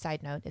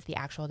 side note, is the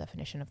actual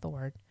definition of the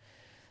word,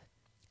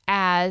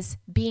 as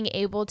being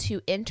able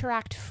to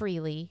interact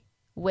freely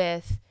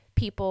with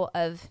people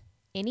of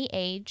any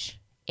age,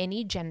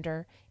 any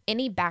gender,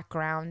 any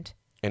background,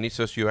 any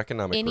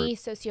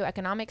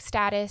socioeconomic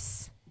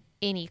status,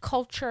 any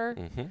culture,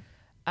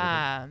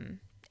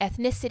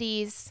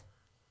 ethnicities,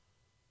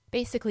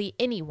 basically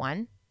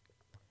anyone,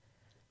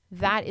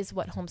 That is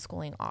what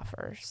homeschooling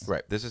offers.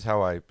 Right. This is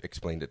how I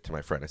explained it to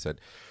my friend. I said,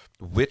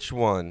 which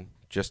one,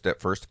 just at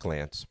first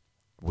glance,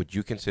 would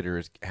you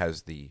consider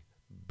has the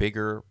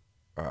bigger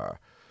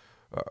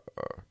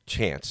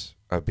chance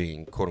of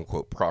being, quote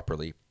unquote,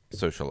 properly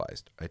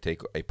socialized? I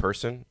take a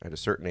person at a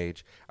certain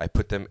age, I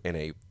put them in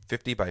a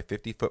 50 by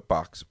 50 foot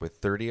box with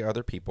 30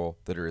 other people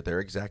that are their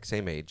exact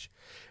same age,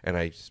 and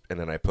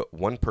then I put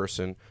one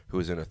person who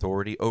is in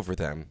authority over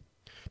them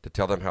to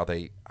tell them how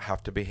they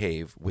have to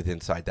behave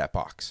inside that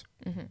box.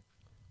 Mm-hmm.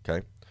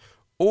 Okay?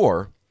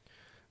 Or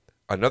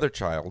another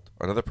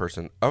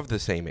person of the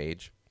same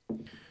age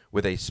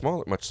with a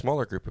much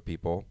smaller group of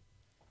people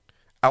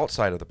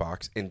outside of the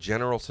box in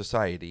general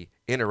society,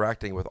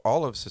 interacting with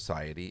all of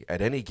society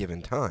at any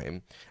given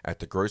time, at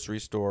the grocery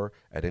store,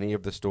 at any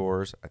of the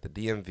stores, at the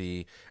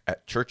DMV,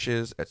 at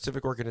churches, at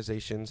civic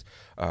organizations,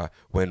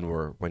 when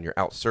you're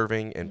out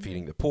serving and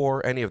feeding the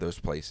poor, any of those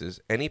places,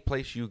 any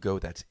place you go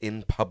that's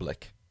in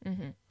public.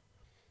 Mm-hmm.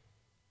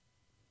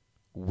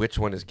 Which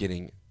one is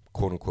getting,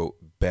 quote unquote,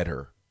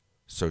 better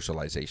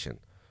socialization?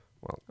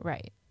 Well,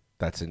 right.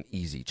 That's an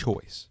easy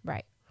choice.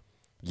 Right.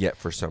 Yet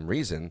for some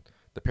reason,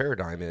 the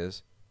paradigm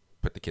is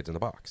put the kids in the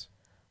box.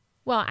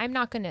 Well, I'm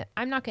not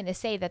gonna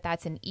say that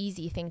that's an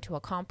easy thing to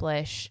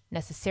accomplish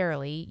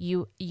necessarily.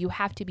 You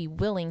have to be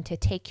willing to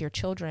take your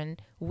children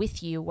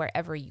with you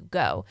wherever you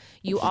go.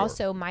 You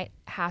also might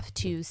have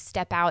to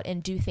step out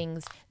and do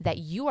things that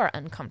you are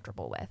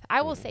uncomfortable with.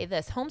 I will say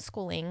this: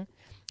 homeschooling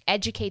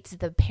educates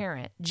the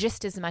parent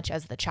just as much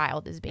as the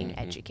child is being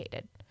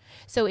educated.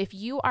 So if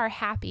you are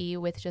happy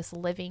with just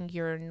living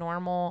your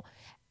normal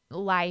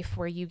life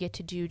where you get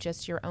to do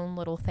just your own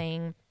little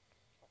thing,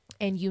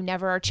 and you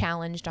never are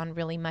challenged on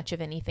really much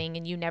of anything,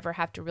 and you never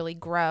have to really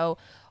grow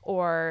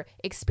or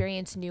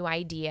experience new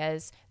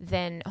ideas,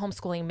 then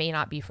homeschooling may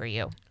not be for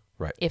you.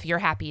 Right. If you're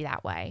happy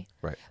that way.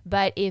 Right.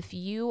 But if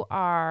you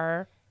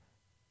are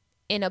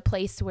in a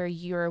place where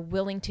you're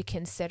willing to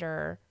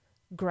consider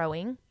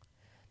growing,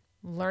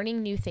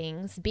 learning new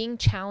things, being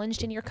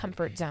challenged in your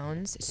comfort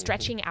zones,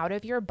 stretching out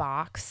of your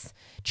box,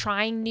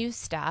 trying new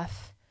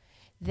stuff,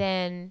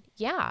 then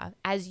yeah,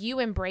 as you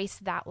embrace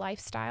that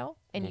lifestyle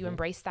and you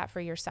embrace that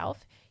for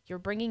yourself, you're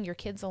bringing your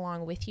kids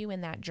along with you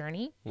in that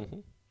journey,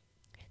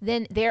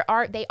 then they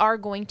are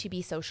going to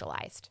be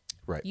socialized.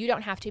 Right. You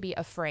don't have to be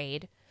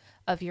afraid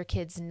of your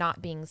kids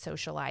not being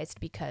socialized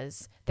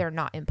because they're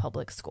not in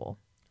public school.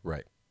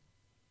 Right.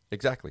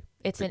 Exactly.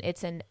 It's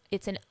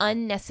an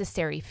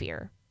unnecessary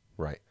fear.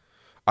 Right.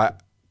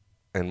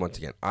 And once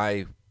again,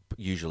 I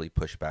usually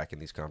push back in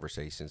these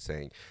conversations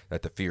saying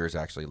that the fear is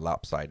actually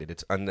lopsided.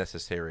 It's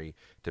unnecessary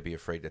to be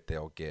afraid that they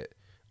won't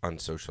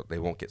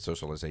get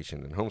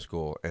socialization in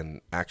homeschool,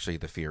 and actually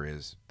the fear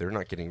is they're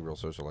not getting real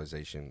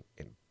socialization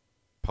in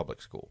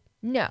public school.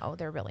 No,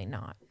 they're really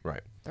not.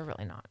 Right. They're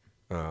really not.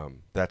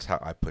 That's how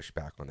I push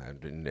back on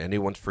that. And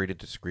anyone's free to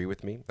disagree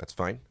with me. That's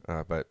fine.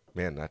 But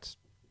man,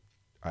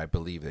 I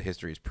believe that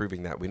history is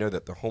proving that. We know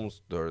that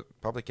the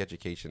public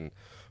education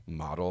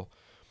model,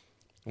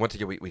 once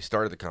again, we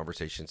started the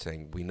conversation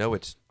saying we know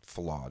it's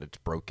flawed, it's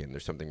broken,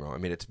 there's something wrong. I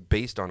mean, it's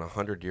based on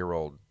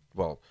 100-year-old,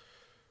 well,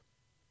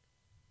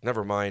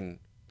 never mind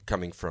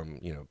coming from,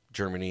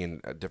 Germany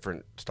and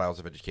different styles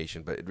of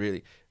education, but it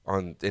really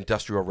on the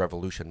Industrial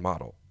Revolution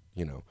model.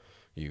 You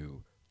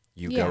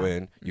go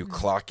in, you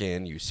clock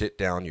in, you sit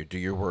down, you do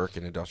your work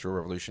in Industrial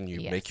Revolution,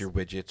 you make your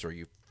widgets, or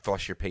you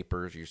flush your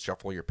papers, you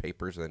shuffle your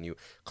papers, and then you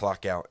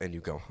clock out and you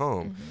go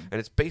home. And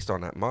it's based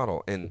on that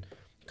model. And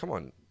come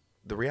on,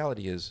 the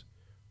reality is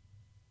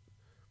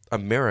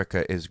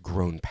America is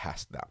grown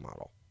past that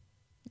model.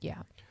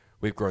 Yeah.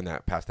 We've grown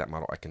past that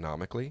model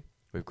economically.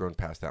 We've grown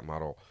past that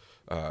model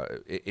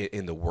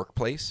in the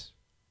workplace,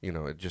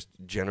 just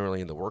generally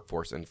in the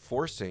workforce, and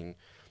forcing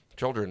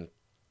children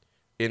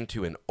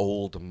into an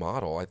old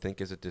model, I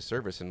think, is a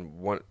disservice.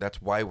 And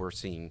that's why we're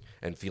seeing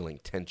and feeling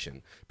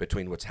tension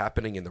between what's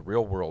happening in the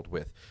real world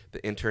with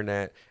the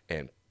internet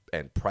and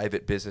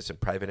private business and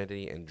private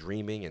entity and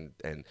dreaming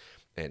and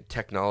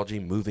technology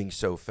moving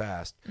so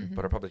fast,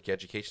 but our public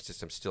education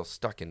system's still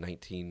stuck in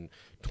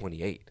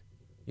 1928.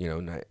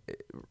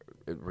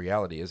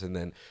 Reality is, and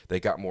then they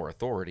got more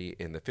authority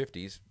in the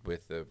 50s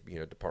with the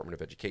Department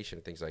of Education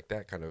and things like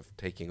that, kind of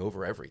taking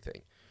over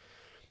everything.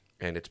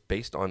 And it's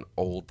based on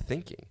old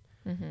thinking,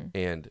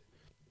 and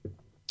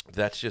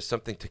that's just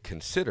something to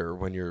consider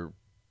when you're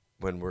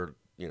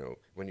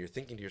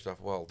thinking to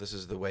yourself, well, this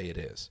is the way it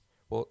is.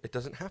 Well, it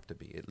doesn't have to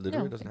be. It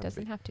literally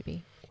doesn't have to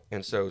be.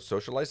 And so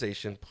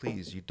socialization,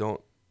 please, you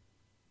don't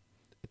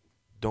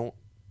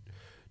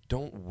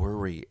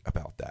worry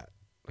about that.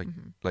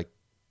 Like,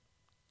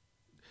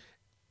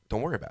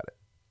 don't worry about it.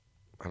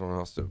 I don't know how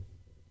else to.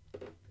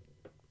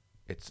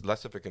 It's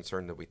less of a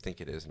concern than we think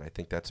it is, and I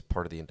think that's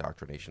part of the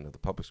indoctrination of the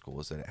public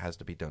school, is that it has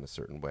to be done a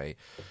certain way.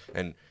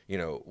 And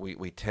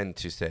we tend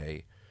to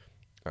say,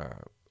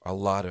 a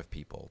lot of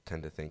people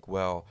tend to think,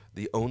 well,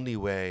 the only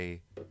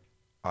way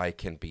I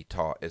can be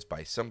taught is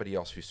by somebody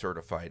else who's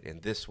certified in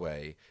this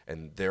way,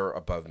 and they're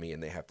above me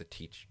and they have to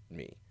teach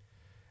me,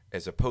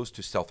 as opposed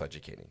to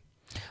self-educating.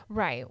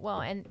 Right.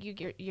 Well, and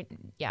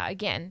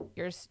again,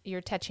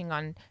 you're touching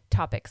on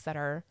topics that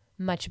are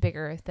much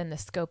bigger than the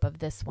scope of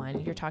this one.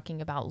 You're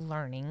talking about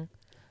learning,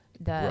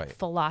 the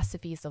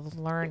philosophies of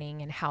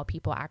learning and how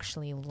people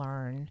actually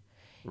learn.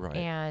 Right.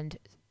 And,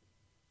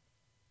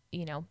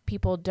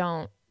 people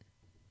don't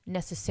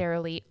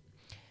necessarily,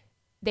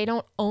 they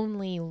don't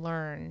only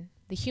learn.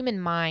 The human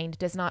mind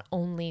does not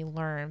only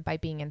learn by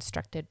being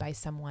instructed by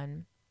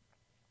someone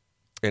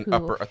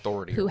upper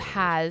authority who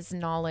has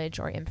knowledge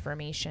or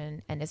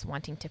information and is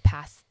wanting to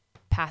pass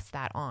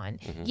that on.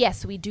 Mm-hmm.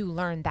 Yes, we do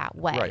learn that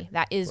way. Right.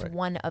 That is Right.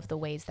 one of the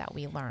ways that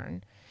we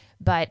learn.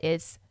 But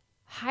it's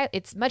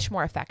much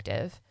more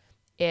effective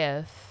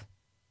if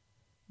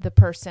the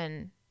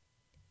person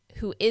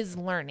who is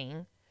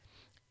learning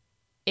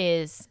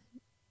is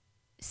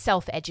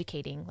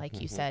self-educating,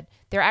 like you said.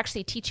 They're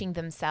actually teaching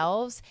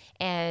themselves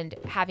and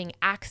having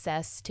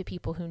access to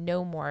people who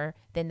know more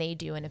than they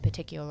do in a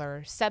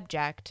particular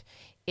subject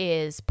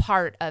is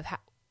part of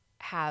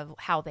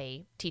how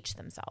they teach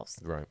themselves.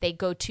 Right. They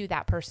go to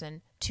that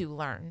person to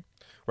learn.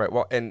 Right.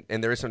 Well, and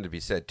there is something to be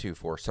said too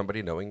for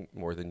somebody knowing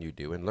more than you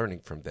do and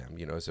learning from them,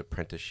 as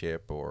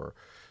apprenticeship or,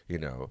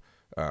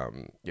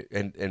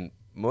 and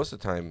most of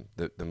the time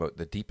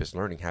the deepest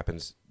learning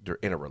happens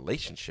in a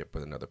relationship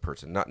with another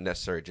person, not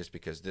necessarily just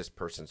because this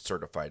person's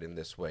certified in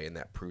this way and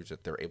that proves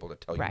that they're able to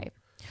tell you. Right.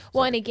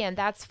 Well, and again,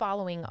 that's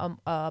following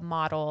a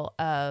model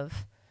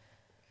of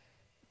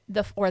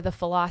the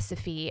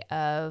philosophy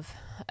of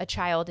a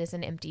child is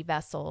an empty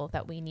vessel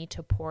that we need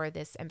to pour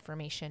this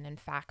information and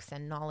facts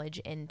and knowledge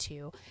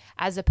into,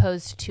 as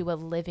opposed to a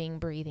living,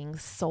 breathing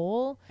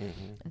soul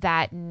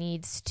that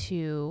needs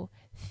to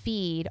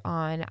feed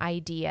on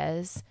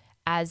ideas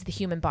as the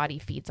human body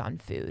feeds on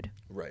food.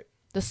 Right.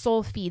 The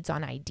soul feeds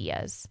on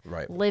ideas.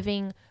 Right.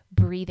 Living,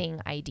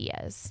 breathing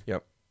ideas.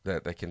 Yep.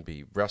 That can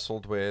be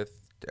wrestled with,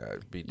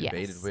 be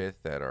debated Yes.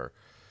 with, that are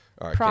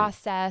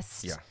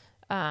processed.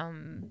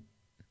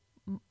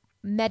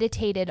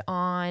 Meditated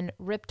on,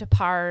 ripped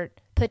apart,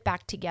 put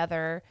back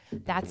together.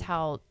 That's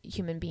how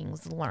human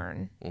beings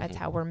learn. That's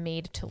how we're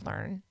made to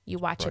learn. You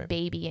watch a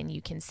baby and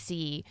you can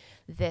see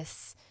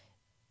this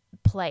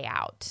play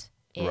out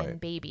in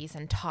babies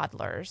and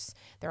toddlers.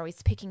 They're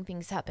always picking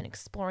things up and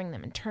exploring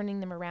them and turning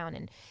them around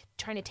and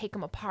trying to take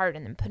them apart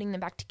and then putting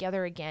them back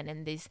together again.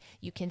 And these,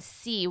 you can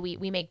see,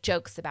 we make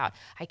jokes about,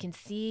 I can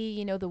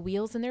see, the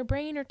wheels in their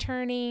brain are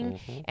turning.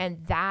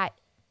 And that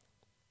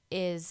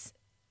is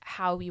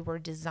how we were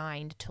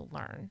designed to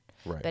learn.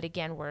 Right. But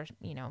again,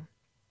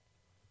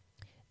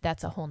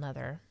 that's a whole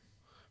nother.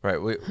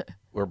 Right.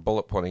 We're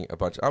bullet pointing a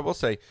bunch. I will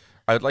say,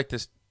 I'd like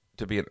this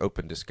to be an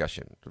open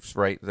discussion,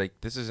 right? Like,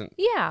 this isn't.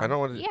 Yeah. I don't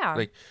want to. Yeah.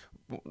 Like,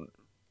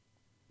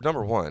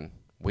 number one,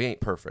 we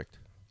ain't perfect.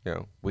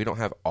 We don't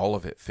have all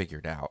of it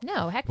figured out.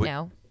 No, heck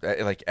no.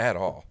 Like, at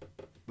all.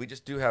 We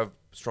just do have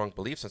strong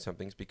beliefs on some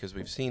things because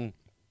we've seen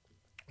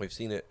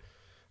it,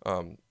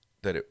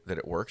 that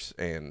it works.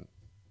 And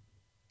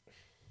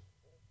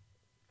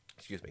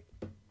excuse me.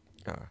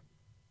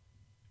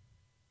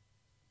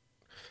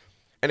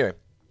 Anyway,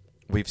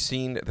 we've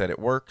seen that it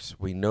works.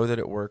 We know that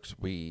it works.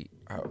 We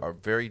are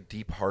very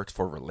deep hearts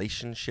for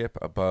relationship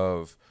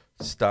above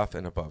stuff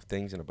and above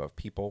things and above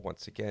people.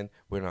 Once again,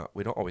 we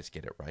don't always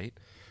get it right.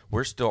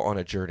 We're still on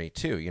a journey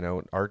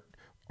too.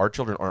 Our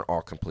children aren't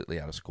all completely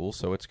out of school,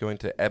 so it's going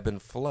to ebb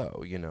and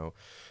flow.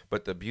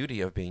 But the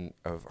beauty of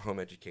home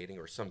educating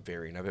or some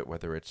variant of it,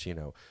 whether it's you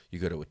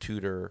go to a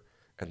tutor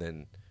and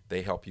then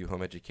they help you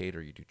home educate,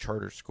 or you do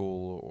charter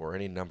school, or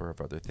any number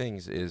of other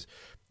things, is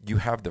you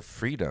have the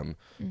freedom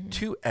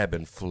to ebb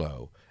and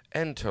flow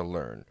and to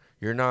learn.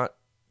 You're not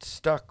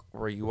stuck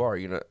where you are.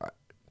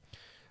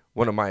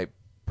 One of my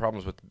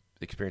problems with the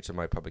experience of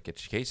my public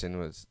education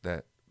was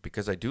that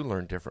because I do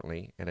learn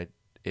differently,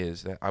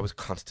 is that I was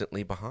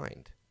constantly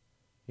behind.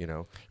 Yeah.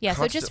 Constantly.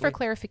 So just for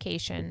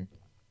clarification,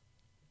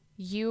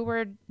 you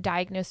were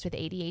diagnosed with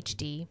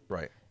ADHD.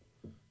 Right.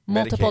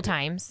 Multiple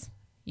times.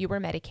 You were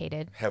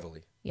medicated.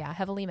 Heavily. Yeah,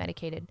 heavily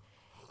medicated.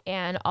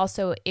 And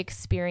also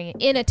experience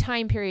in a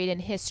time period in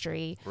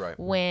history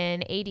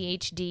when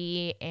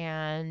ADHD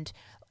and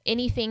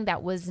anything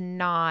that was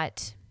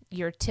not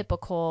your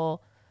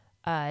typical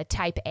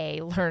type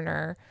A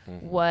learner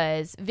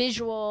was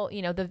visual,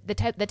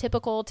 the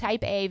typical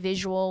type A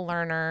visual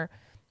learner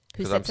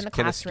who sits in a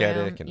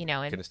classroom,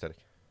 kinesthetic.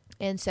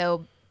 And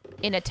so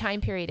in a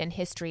time period in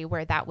history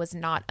where that was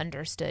not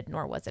understood,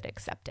 nor was it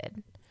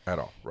accepted. At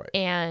all, right.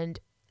 And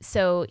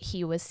so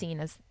he was seen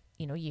as,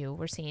 you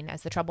were seen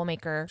as the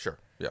troublemaker. Sure,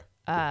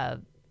 yeah.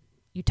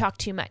 You talk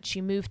too much,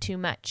 you move too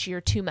much,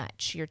 you're too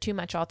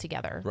much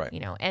altogether. Right.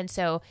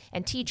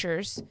 And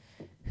teachers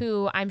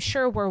who I'm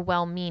sure were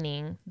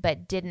well-meaning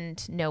but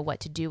didn't know what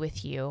to do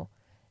with you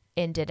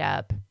ended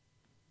up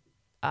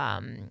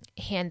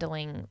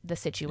handling the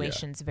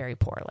situations very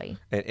poorly.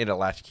 And in a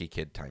latchkey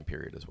kid time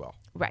period as well.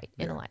 Right,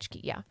 in a latchkey,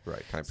 yeah.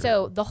 Right, time period.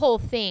 So the whole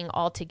thing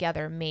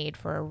altogether made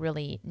for a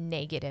really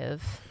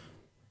negative,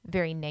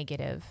 very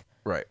negative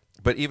Right.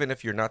 But even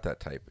if you're not that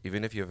type,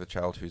 even if you have a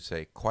child who's,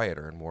 say,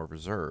 quieter and more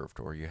reserved,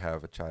 or you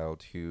have a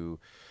child who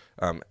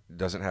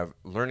doesn't have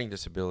learning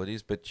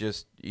disabilities, but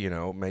just,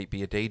 might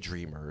be a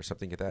daydreamer or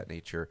something of that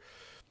nature,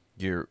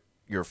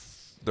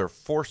 they're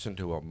forced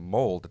into a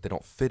mold that they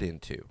don't fit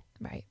into.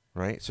 Right.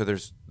 Right. So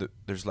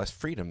there's less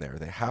freedom there.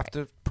 They have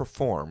to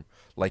perform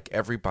like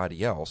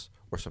everybody else,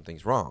 or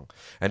something's wrong.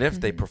 And if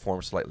they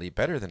perform slightly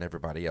better than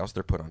everybody else,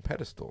 they're put on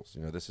pedestals.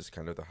 This is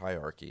kind of the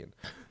hierarchy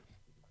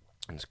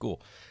in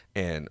school,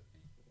 and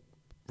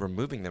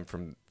removing them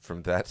from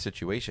that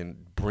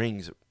situation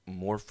brings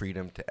more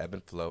freedom to ebb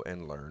and flow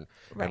and learn.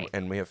 Right.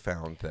 And we have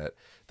found that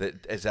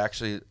is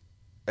actually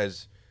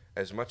as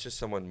much as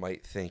someone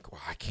might think,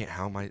 well, I can't.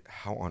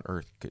 How on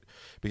earth could?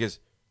 Because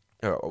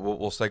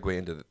we'll segue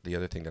into the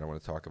other thing that I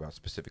want to talk about,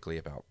 specifically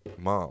about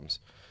moms,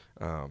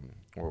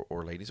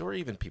 or ladies, or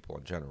even people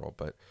in general.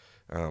 But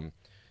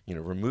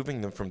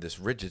removing them from this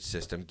rigid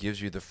system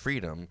gives you the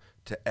freedom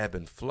to ebb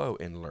and flow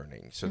in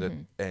learning, so that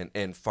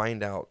and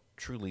find out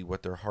truly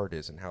what their heart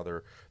is and how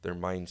their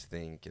minds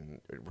think.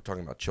 And we're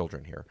talking about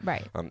children here,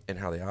 right? And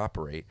how they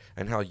operate,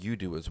 and how you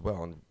do as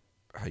well, and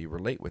how you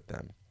relate with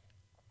them.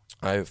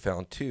 I have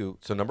found too.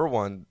 So number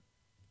one,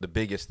 the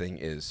biggest thing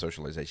is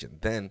socialization.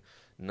 Then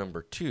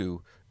number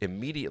two,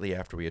 immediately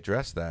after we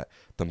address that,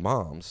 the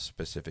moms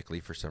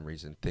specifically, for some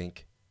reason,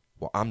 think,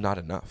 well, I'm not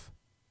enough.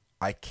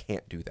 I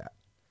can't do that.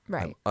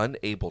 Right. I'm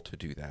unable to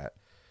do that.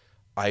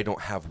 I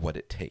don't have what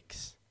it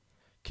takes.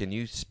 Can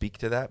you speak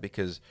to that?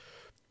 Because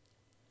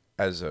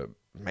as a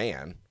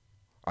man,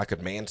 I could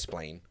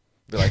mansplain.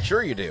 Be like,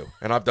 sure you do.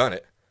 And I've done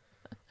it.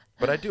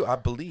 But I do. I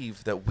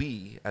believe that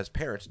we, as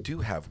parents, do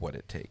have what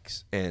it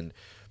takes. And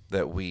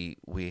that we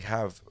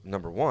have,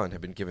 number one, have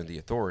been given the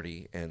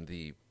authority and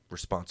the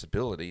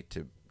responsibility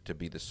to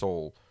be the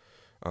sole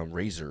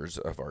raisers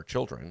of our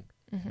children.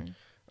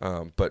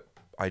 But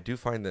I do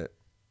find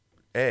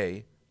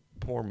that,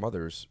 poor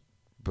mothers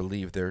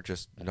believe they're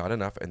just not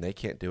enough and they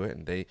can't do it,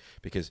 and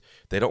because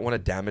they don't want to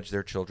damage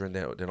their children.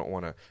 They don't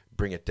want to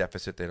bring a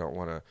deficit. They don't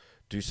want to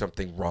do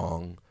something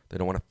wrong. They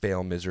don't want to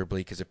fail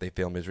miserably, because if they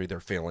fail miserably, they're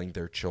failing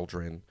their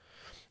children.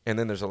 And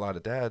then there's a lot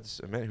of dads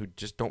and men who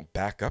just don't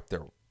back up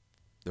their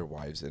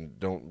wives and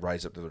don't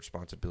rise up to the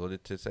responsibility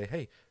to say,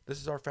 hey, this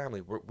is our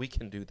family. We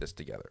can do this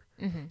together.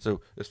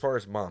 So as far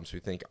as moms who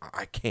think,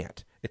 I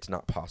can't, it's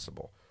not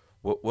possible,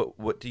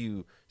 what do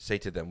you say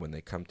to them when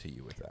they come to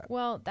you with that?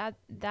 Well,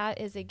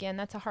 that is, again,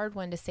 that's a hard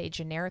one to say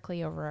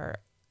generically over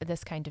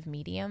this kind of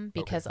medium,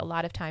 because a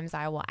lot of times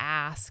I will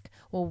ask,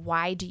 well,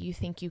 why do you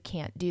think you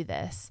can't do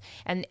this?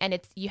 And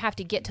it's, you have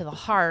to get to the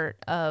heart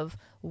of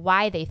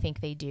why they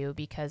think they do,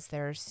 because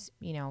there's,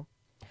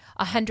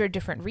 100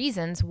 different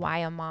reasons why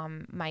a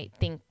mom might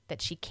think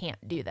that she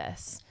can't do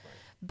this.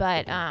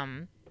 But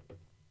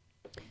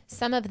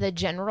some of the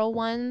general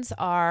ones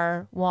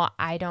are, well,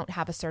 I don't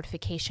have a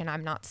certification.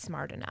 I'm not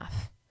smart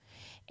enough.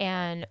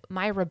 And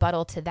my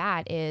rebuttal to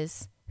that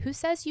is, who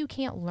says you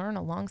can't learn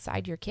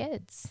alongside your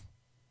kids?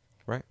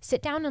 Right.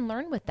 Sit down and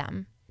learn with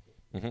them.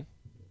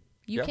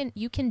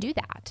 You can do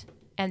that,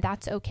 and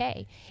that's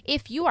okay.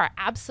 If you are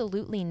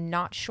absolutely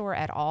not sure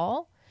at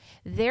all,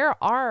 there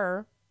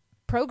are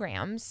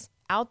programs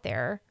out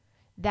there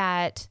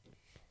that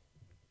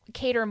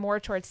cater more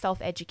towards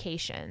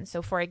self-education.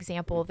 So, for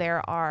example,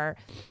 there are,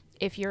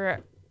 if you're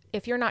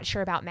not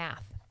sure about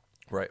math,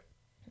 right,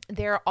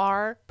 there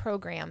are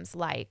programs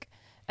like,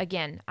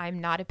 again, I'm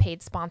not a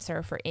paid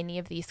sponsor for any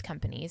of these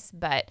companies,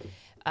 but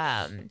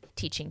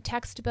Teaching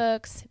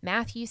Textbooks,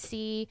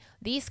 Math-U-See,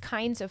 these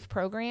kinds of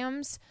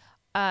programs,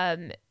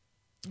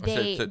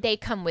 they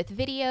come with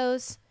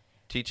videos.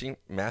 Teaching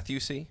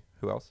Math-U-See?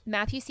 Who else?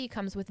 Math-U-See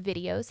comes with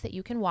videos that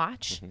you can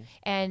watch,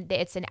 and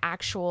it's an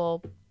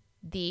actual,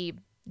 the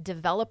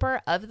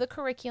developer of the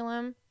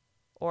curriculum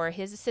or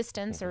his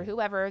assistants or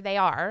whoever they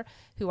are,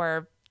 who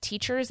are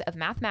teachers of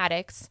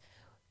mathematics.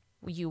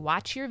 You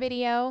watch your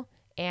video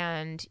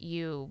and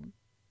you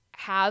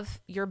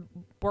have your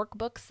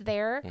workbooks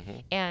there,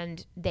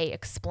 and they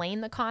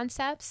explain the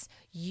concepts.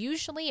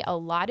 Usually a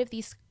lot of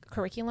these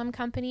curriculum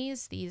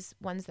companies, these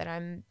ones that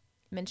I'm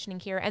mentioning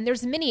here, and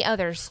there's many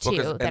others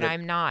too that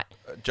I'm not.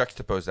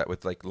 Juxtapose that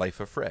with like Life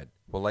of Fred.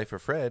 Well, Life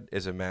of Fred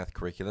is a math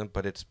curriculum,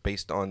 but it's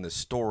based on the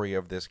story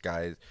of this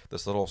guy,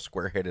 this little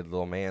square-headed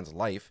little man's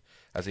life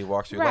as he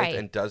walks through life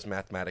and does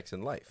mathematics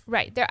in life.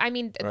 Right.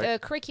 The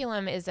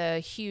curriculum is a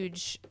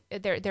huge,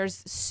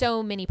 there's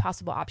so many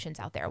possible options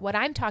out there. What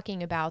I'm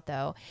talking about,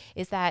 though,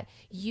 is that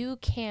you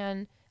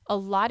can, a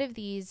lot of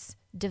these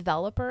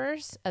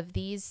developers of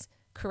these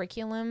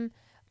curriculum,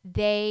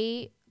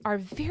 they are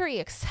very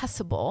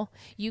accessible.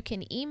 You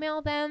can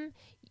email them.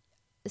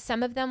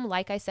 Some of them,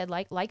 like I said,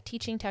 like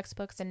Teaching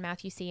Textbooks and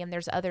Math-U-See, and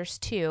there's others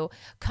too,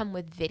 come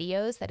with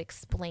videos that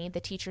explain,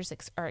 the teachers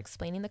are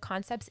explaining the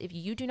concepts. If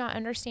you do not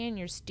understand,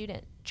 your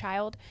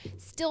child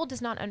still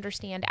does not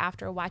understand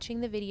after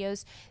watching the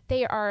videos,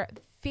 they are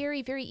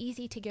very, very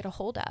easy to get a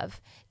hold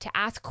of, to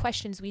ask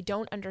questions. We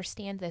don't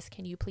understand this.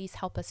 Can you please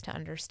help us to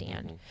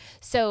understand?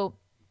 So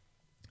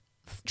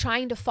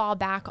trying to fall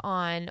back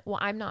on, well,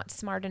 I'm not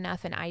smart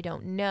enough and I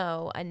don't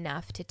know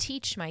enough to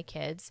teach my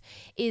kids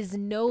is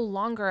no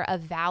longer a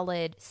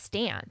valid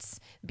stance,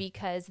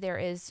 because there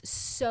is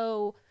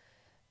so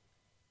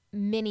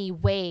many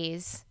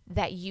ways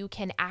that you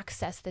can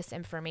access this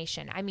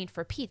information. I mean,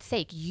 for Pete's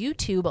sake,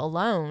 YouTube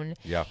alone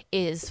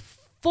is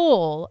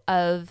full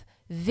of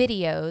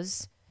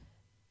videos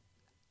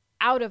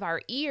out of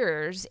our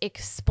ears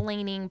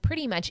explaining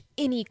pretty much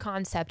any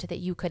concept that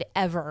you could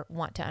ever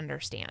want to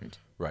understand.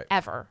 Right.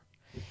 Ever.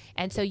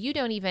 And so you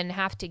don't even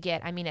have to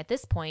get, I mean, at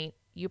this point,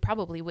 you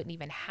probably wouldn't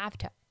even have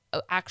to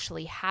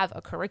actually have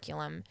a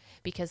curriculum,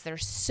 because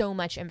there's so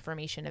much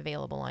information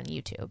available on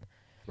YouTube.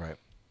 Right.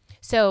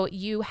 So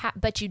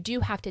but you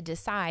do have to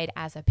decide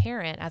as a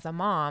parent, as a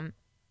mom,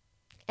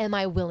 am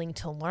I willing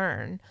to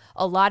learn?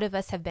 A lot of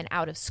us have been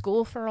out of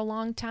school for a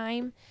long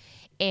time,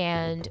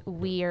 and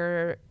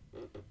we're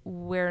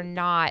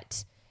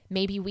not,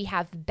 maybe we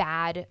have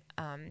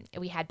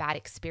we had bad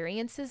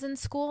experiences in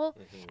school.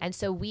 And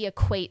so we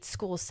equate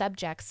school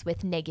subjects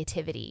with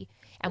negativity,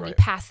 and we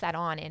pass that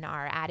on in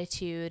our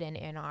attitude and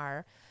in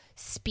our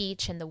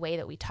speech and the way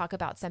that we talk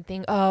about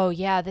something. Oh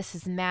yeah, this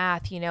is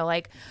math,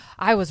 like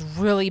I was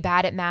really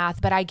bad at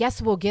math, but I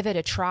guess we'll give it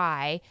a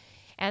try.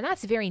 And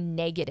that's very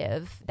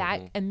negative.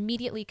 That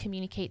immediately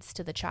communicates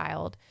to the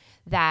child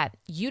that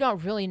you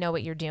don't really know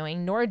what you're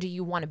doing, nor do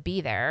you want to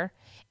be there,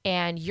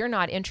 and you're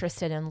not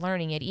interested in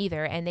learning it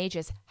either. And they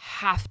just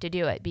have to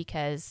do it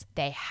because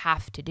they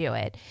have to do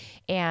it.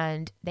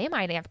 And they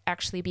might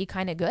actually be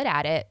kind of good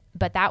at it,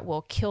 but that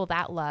will kill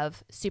that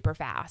love super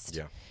fast.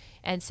 Yeah.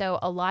 And so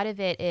a lot of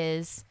it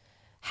is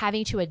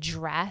having to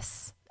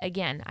address,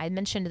 again, I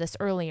mentioned this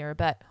earlier,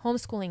 but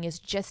homeschooling is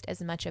just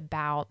as much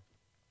about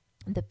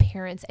the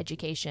parent's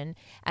education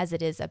as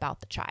it is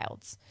about the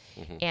child's.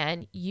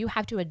 And you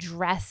have to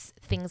address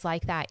things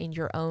like that in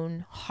your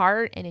own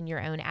heart and in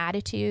your own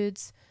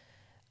attitudes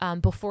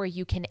before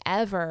you can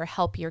ever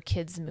help your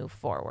kids move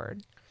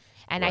forward.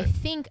 And I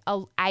think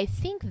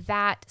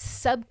that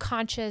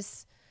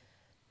subconscious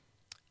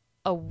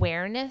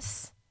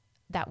awareness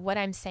that what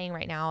I'm saying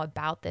right now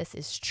about this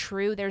is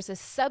true. There's a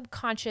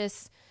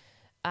subconscious,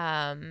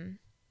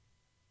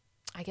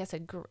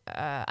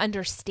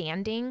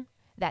 understanding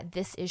that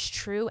this is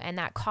true, and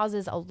that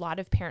causes a lot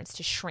of parents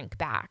to shrink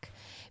back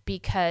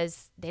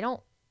because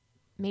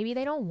maybe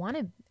they don't want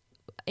to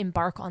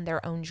embark on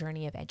their own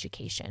journey of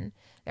education.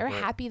 They're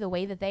happy the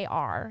way that they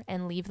are,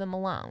 and leave them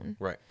alone.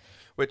 Right.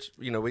 Which,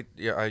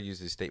 I use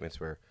these statements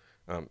where,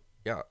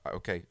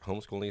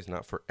 homeschooling is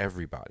not for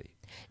everybody.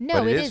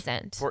 No, it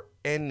isn't. For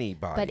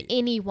anybody. But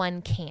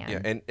anyone can.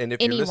 Yeah, and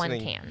if you're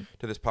listening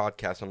to this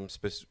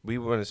podcast, we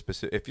want to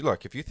specific.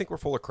 If you think we're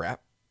full of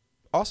crap,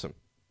 awesome.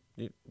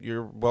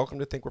 You're welcome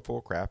to think we're full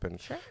of crap and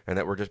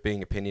that we're just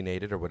being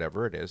opinionated or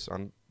whatever it is.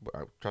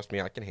 Trust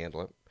me, I can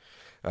handle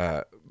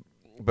it.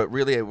 But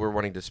really, we're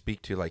wanting to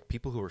speak to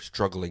people who are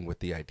struggling with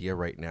the idea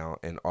right now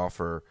and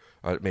offer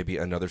maybe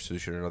another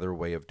solution, another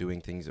way of doing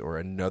things, or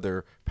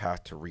another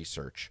path to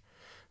research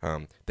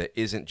that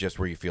isn't just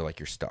where you feel like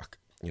you're stuck.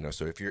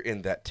 So if you're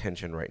in that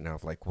tension right now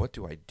of what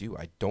do?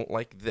 I don't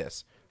like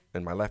this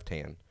in my left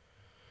hand,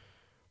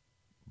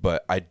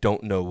 but I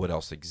don't know what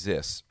else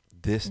exists.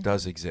 This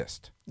does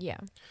exist. Yeah.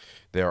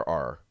 There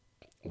are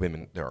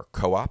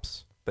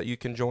co-ops that you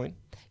can join.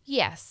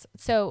 Yes.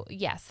 So,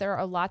 yes, there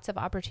are lots of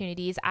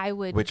opportunities.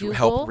 Which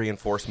help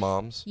reinforce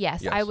moms.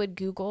 Yes, I would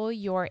Google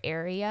your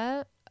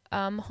area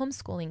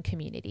homeschooling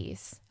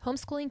communities.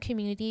 Homeschooling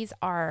communities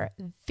are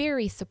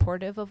very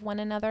supportive of one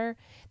another.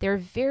 They're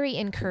very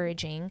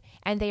encouraging,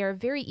 and they are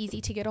very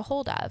easy to get a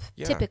hold of,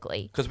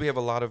 typically. Because we have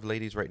a lot of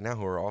ladies right now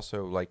who are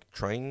also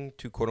trying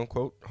to quote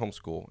unquote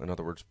homeschool. In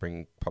other words,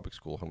 bring public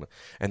school home,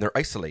 and they're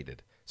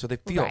isolated. So they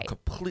feel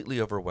completely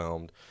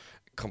overwhelmed,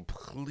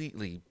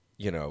 completely,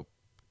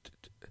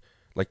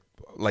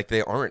 like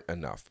they aren't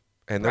enough.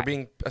 And they're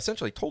being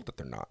essentially told that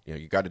they're not.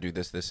 You got to do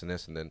this, this, and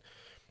this, and then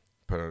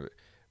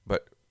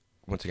but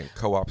once again,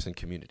 co-ops and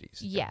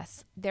communities.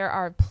 Yes, there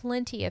are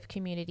plenty of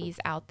communities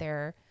out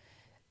there.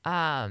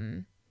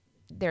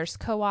 There's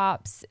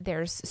co-ops,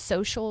 there's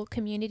social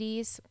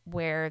communities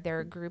where there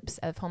are groups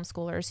of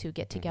homeschoolers who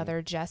get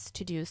together just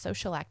to do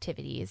social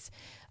activities.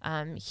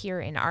 Here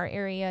in our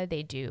area,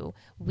 they do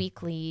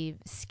weekly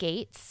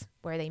skates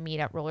where they meet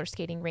at roller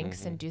skating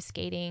rinks and do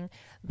skating.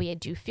 We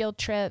do field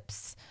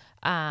trips,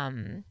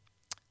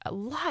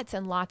 lots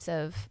and lots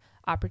of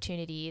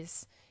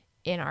opportunities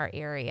in our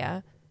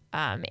area.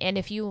 And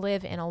if you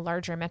live in a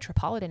larger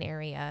metropolitan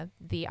area,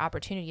 the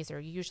opportunities are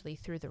usually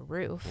through the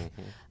roof.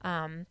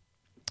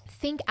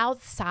 Think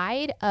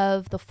outside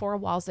of the four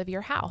walls of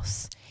your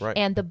house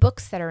and the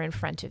books that are in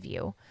front of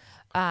you.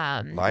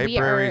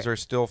 Libraries are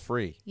still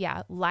free.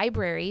 Yeah,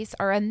 libraries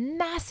are a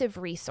massive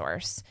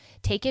resource.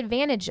 Take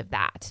advantage of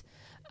that.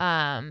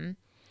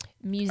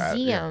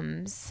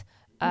 Museums,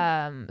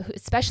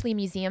 especially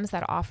museums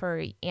that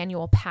offer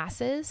annual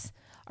passes,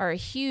 are a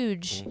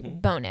huge Mm-hmm.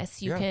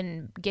 bonus. You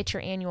can get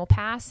your annual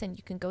pass and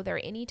you can go there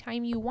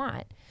anytime you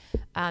want.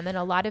 And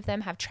a lot of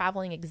them have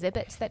traveling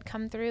exhibits that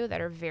come through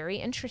that are very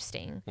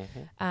interesting.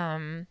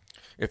 Mm-hmm.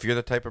 If you're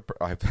the type of,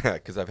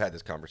 because I've had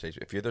this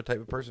conversation, if you're the type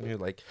of person who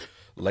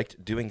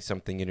liked doing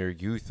something in your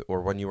youth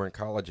or when you were in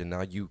college and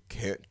now you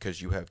can't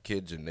because you have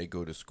kids and they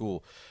go to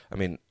school. I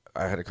mean,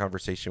 I had a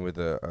conversation with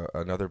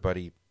another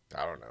buddy,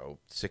 I don't know,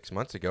 6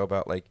 months ago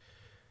about like,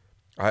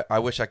 I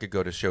wish I could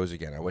go to shows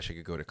again. I wish I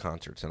could go to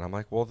concerts. And I'm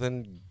like, well,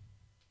 then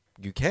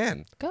you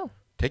can. Go.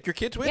 Take your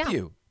kids with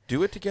you.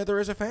 Do it together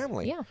as a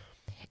family. Yeah.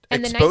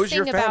 And expose the nice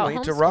your thing family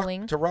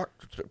about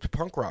to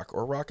punk rock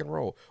or rock and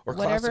roll or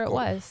whatever classical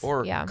it was,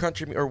 or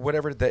country or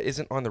whatever that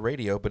isn't on the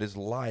radio but is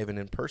live and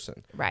in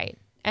person. Right.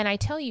 And I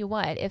tell you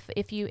what,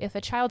 if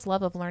a child's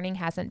love of learning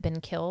hasn't been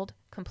killed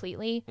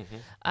completely,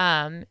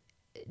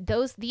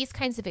 these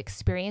kinds of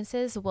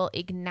experiences will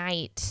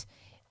ignite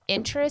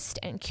interest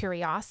and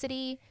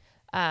curiosity.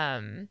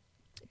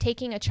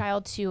 Taking a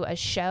child to a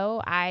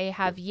show, I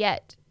have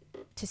yet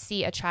to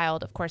see a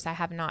child. Of course, I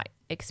have not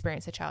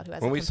experienced a child who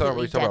has a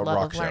completely dead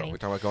love of learning. We're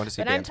talking about going to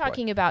see but dance I'm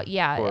talking play. about,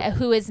 Or,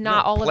 who is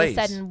not all plays.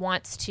 of a sudden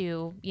wants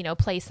to,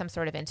 play some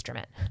sort of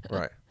instrument.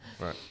 Right.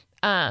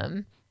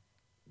 And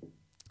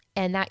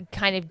that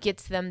kind of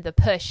gets them the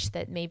push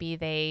that maybe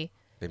they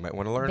might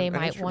want to learn.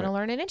 Want to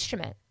learn an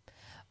instrument.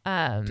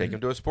 Take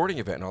them to a sporting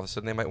event, and all of a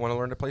sudden they might want to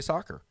learn to play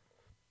soccer.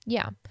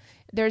 Yeah.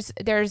 There's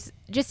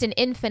just an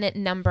infinite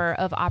number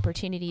of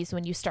opportunities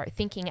when you start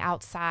thinking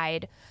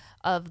outside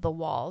of the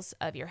walls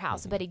of your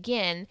house. But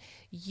again,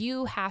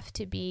 you have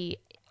to be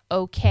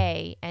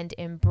okay and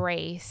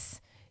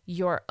embrace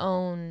your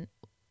own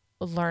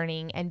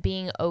learning and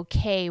being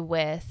okay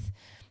with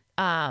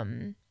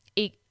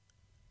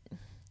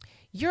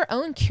your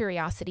own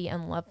curiosity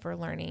and love for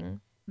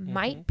learning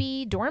might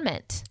be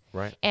dormant.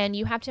 Right. And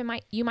you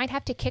might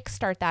have to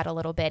kickstart that a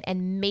little bit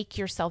and make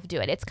yourself do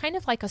it. It's kind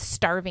of like a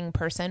starving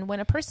person. When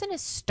a person is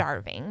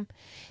starving,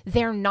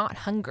 they're not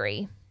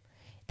hungry.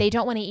 They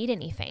don't want to eat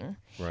anything.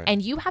 Right.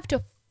 And you have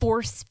to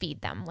force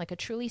feed them. Like a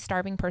truly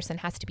starving person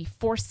has to be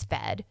force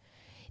fed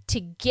to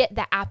get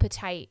the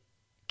appetite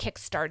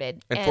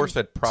kickstarted. And force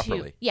fed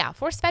properly.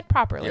 Force fed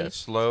properly. Yeah,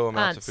 slow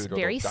amounts of food.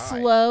 Very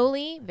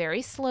slowly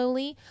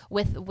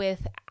with the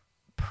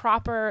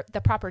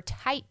proper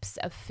types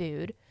of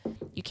food.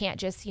 You can't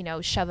just,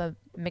 shove a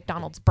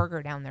McDonald's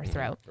burger down their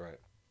throat. Right.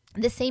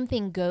 The same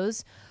thing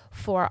goes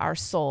for our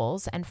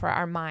souls and for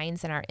our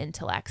minds and our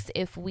intellects.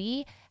 If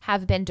we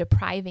have been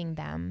depriving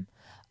them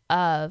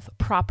of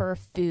proper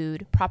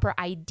food, proper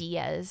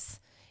ideas,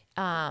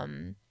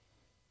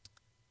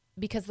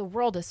 because the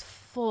world is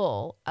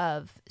full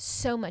of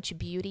so much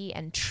beauty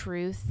and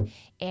truth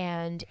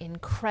and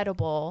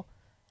incredible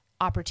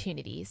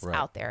opportunities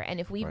out there. And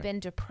if we've been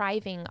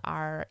depriving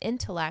our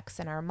intellects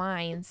and our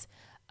minds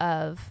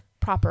of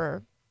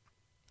proper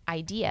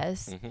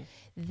ideas,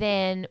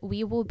 then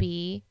we will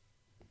be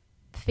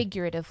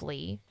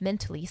figuratively,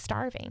 mentally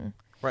starving.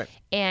 Right.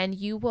 And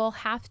you will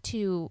have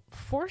to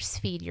force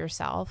feed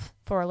yourself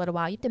for a little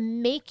while. You have to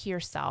make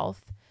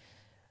yourself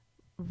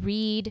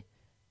read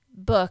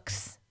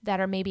books that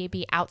are maybe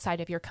be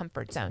outside of your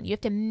comfort zone. You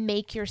have to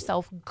make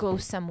yourself go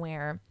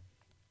somewhere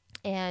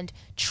and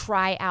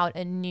try out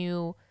a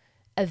new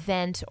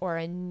event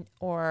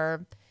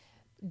or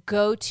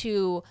go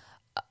to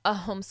a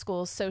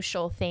homeschool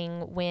social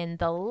thing when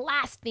the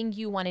last thing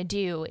you want to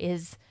do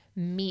is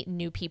meet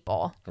new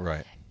people.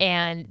 Right.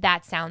 And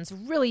that sounds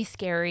really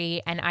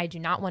scary, and I do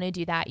not want to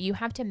do that. You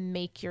have to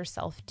make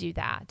yourself do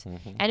that.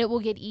 And it will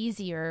get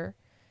easier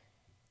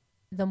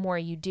the more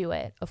you do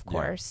it, of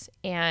course.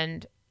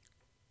 And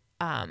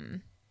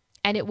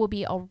it will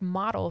be a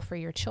model for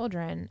your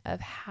children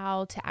of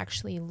how to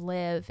actually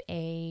live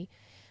a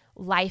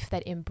life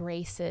that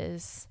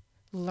embraces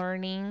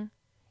learning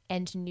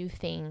and new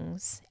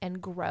things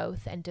and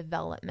growth and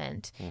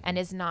development and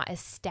is not a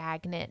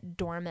stagnant,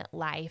 dormant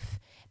life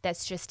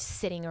that's just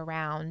sitting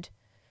around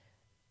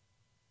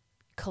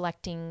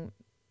collecting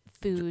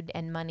food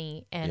and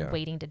money and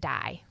waiting to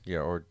die. Yeah,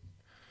 or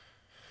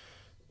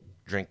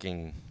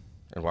drinking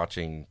and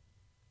watching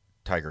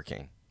Tiger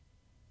King.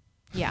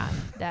 Yeah,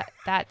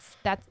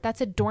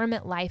 that's a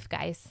dormant life,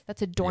 guys.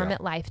 That's a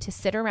dormant life, to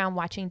sit around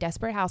watching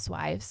Desperate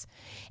Housewives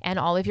and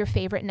all of your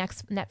favorite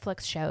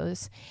Netflix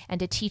shows, and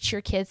to teach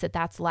your kids that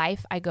that's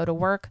life. I go to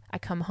work, I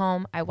come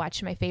home, I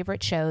watch my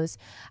favorite shows,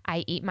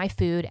 I eat my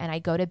food, and I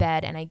go to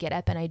bed, and I get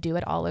up and I do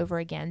it all over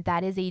again.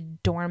 That is a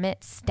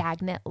dormant,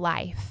 stagnant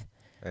life.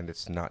 And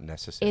it's not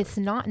necessary. It's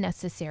not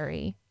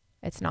necessary.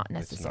 It's not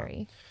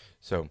necessary.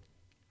 It's not.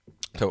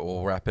 So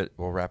we'll wrap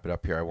it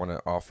up here. I want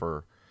to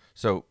offer,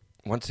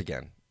 once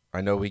again,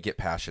 I know we get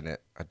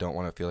passionate. I don't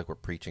want to feel like we're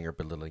preaching or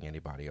belittling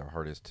anybody. Our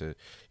heart is to,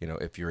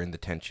 if you're in the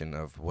tension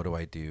of what do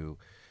I do,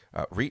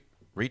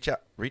 reach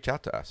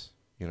out to us.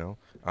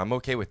 I'm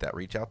okay with that.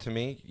 Reach out to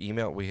me.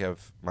 Email. We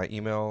have my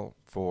email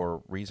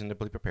for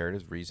Reasonably Prepared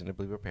is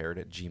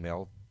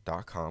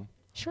reasonablyprepared@gmail.com.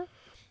 Sure.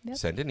 Yep.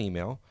 Send an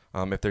email.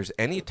 If there's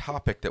any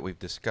topic that we've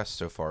discussed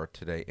so far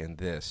today in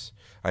this,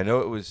 I know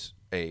it was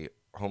a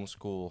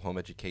homeschool, home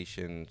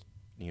education,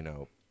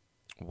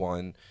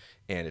 one,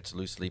 and it's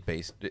loosely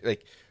based.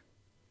 Like,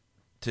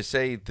 to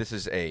say this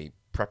is a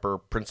prepper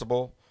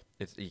principle,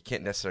 you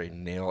can't necessarily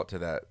nail it to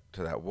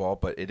that wall,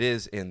 but it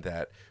is in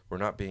that we're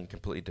not being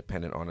completely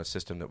dependent on a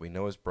system that we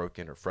know is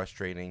broken or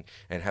frustrating,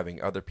 and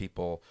having other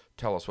people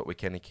tell us what we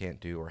can and can't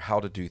do or how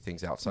to do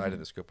things outside of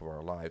the scope of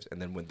our lives,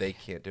 and then when they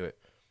can't do it,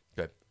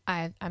 good.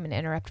 I'm going to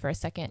interrupt for a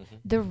second.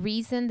 The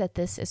reason that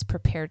this is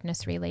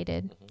preparedness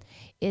related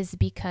is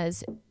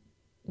because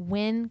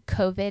when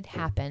COVID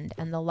happened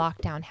and the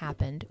lockdown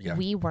happened,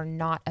 we were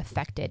not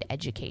affected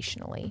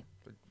educationally.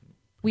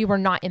 We were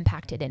not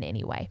impacted in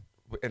any way.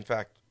 In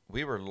fact,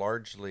 we were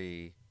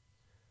largely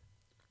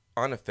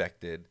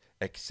unaffected,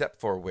 except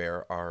for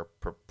where our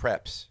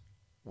preps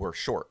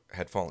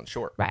had fallen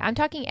short. Right. I'm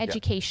talking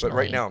educationally. But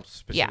right now, I'm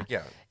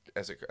specific.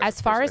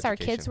 As far as our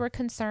kids were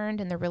concerned,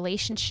 and the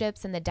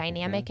relationships and the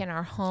dynamic in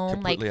our home,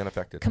 completely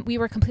unaffected. We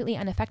were completely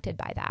unaffected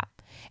by that.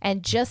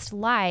 And just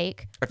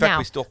like in fact,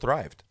 we still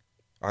thrived.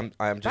 I'm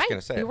just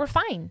going to say we were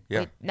fine.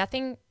 Yeah.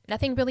 Nothing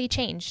really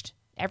changed.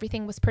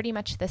 Everything was pretty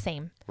much the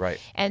same. Right.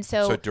 And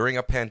so during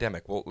a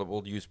pandemic,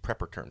 we'll use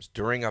prepper terms.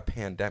 During a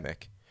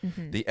pandemic,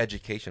 the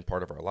education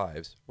part of our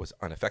lives was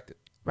unaffected.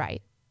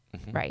 Right.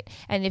 Right.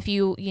 And if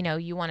you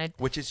want to...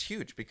 Which is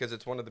huge, because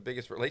it's one of the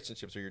biggest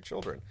relationships with your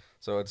children.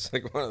 So it's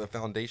like one of the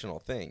foundational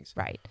things.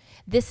 Right.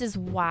 This is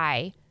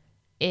why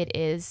it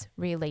is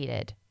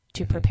related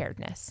to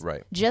preparedness.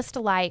 Right. Just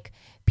like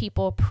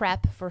people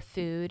prep for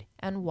food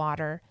and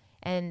water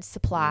and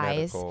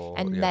supplies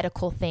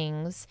medical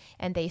things,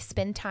 and they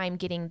spend time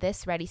getting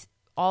this ready,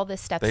 all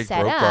this stuff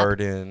set up.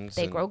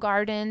 They grow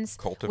gardens,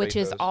 which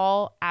is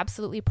all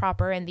absolutely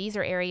proper. And these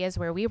are areas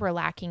where we were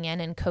lacking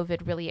in, and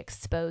COVID really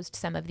exposed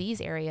some of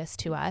these areas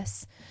to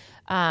us.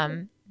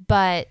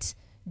 But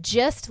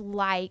just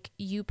like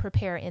you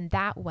prepare in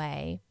that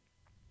way,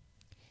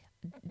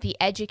 the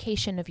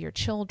education of your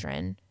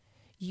children,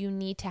 you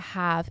need to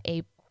have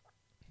a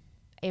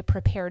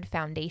prepared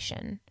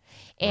foundation.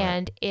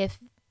 And if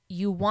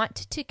you want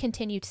to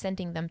continue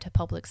sending them to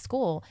public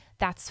school,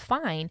 that's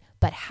fine,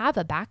 but have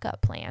a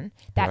backup plan.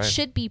 That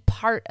should be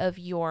part of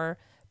your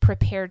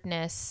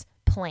preparedness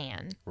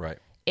plan. Right.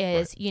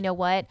 You know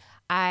what?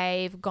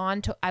 I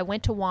went to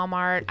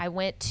Walmart, I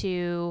went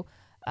to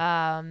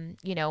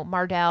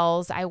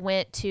Mardell's, I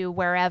went to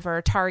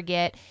wherever,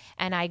 Target,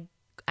 and I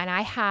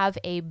have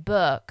a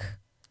book.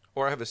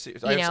 Or I have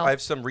I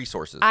have some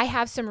resources. I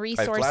have some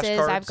resources.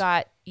 I've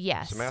got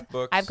some math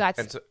books. I've got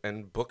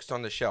and books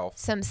on the shelf.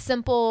 Some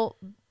simple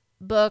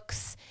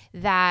books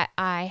that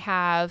I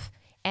have,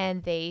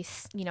 and they,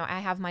 I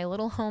have my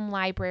little home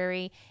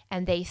library,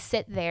 and they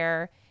sit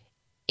there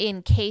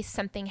in case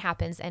something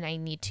happens and I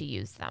need to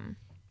use them.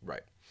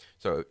 Right.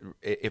 So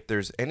if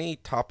there's any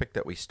topic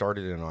that we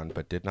started in on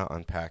but did not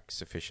unpack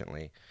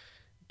sufficiently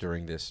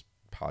during this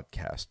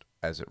podcast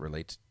as it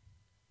relates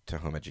to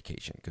home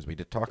education, because we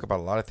did talk about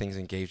a lot of things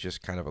and gave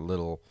just kind of a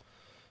little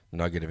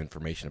nugget of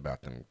information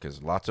about them,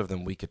 because lots of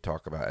them we could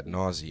talk about ad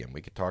nauseum.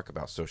 We could talk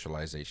about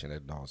socialization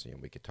ad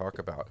nauseum. We could talk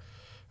about,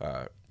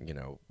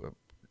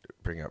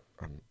 bring up,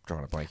 I'm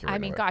drawing a blank here.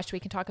 We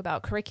can talk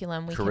about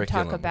curriculum. We can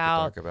talk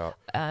about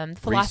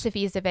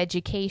philosophies of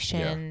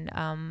education.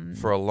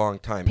 For a long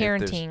time.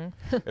 Parenting.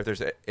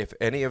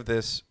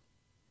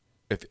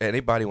 If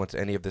anybody wants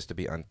any of this to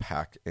be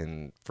unpacked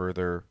in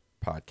further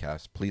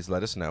podcasts, please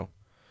let us know.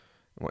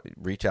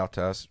 Reach out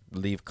to us,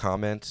 leave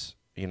comments,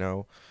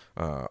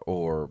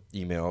 or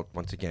email,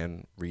 once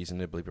again,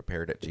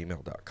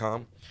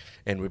 reasonablyprepared@gmail.com,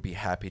 and we'd be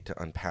happy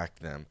to unpack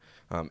them.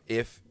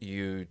 If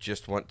you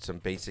just want some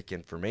basic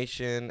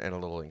information and a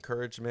little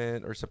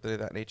encouragement or something of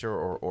that nature,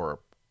 or a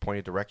point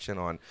of direction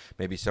on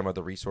maybe some of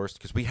the resources,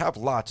 because we have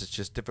lots, it's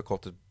just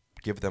difficult to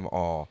give them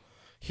all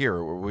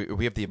here.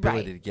 We have the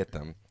ability to get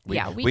them.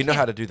 We know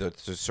how to do the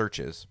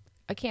searches.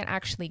 I can't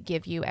actually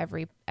give you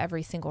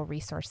every single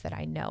resource that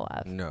I know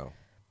of. No.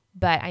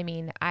 But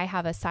I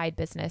have a side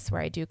business where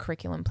I do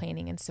curriculum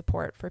planning and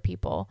support for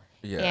people.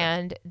 Yeah.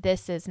 And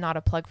this is not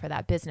a plug for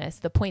that business.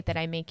 The point that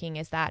I'm making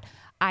is that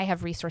I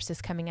have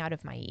resources coming out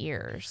of my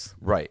ears.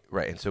 Right.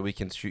 And so we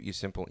can shoot you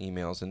simple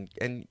emails.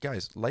 And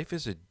guys, life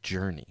is a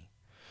journey.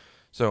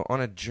 So on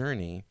a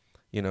journey,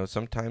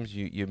 sometimes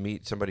you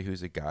meet somebody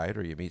who's a guide,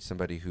 or you meet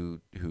somebody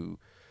who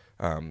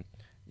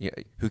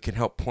can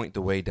help point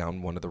the way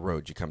down one of the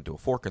roads. You come to a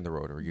fork in the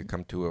road, or you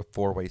come to a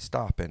four-way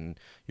stop, and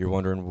you're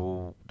wondering,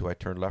 well, do I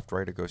turn left,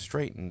 right, or go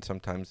straight? And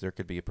sometimes there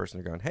could be a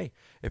person going, hey,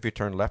 if you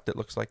turn left, it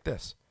looks like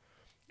this.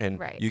 And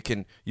you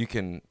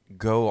can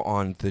go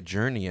on the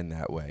journey in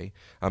that way,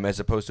 as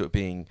opposed to it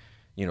being,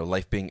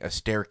 life being a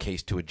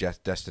staircase to a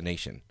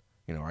destination.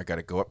 I got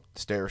to go up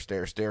stair.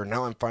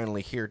 Now I'm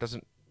finally here.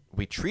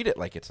 We treat it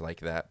like it's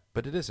like that,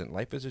 but it isn't.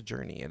 Life is a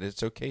journey, and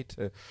it's okay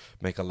to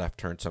make a left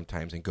turn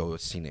sometimes and go a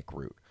scenic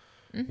route.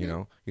 Mm-hmm.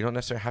 You don't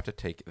necessarily have to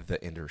take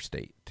the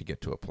interstate to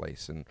get to a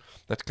place, and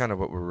that's kind of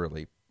what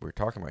we're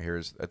talking about here.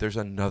 Is that there's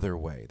another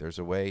way. There's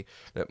a way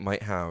that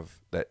might have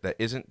that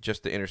isn't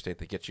just the interstate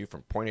that gets you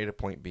from point A to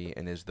point B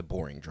and is the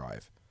boring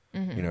drive.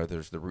 You know,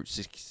 there's the Route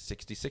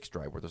 66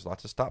 drive where there's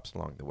lots of stops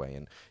along the way,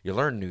 and you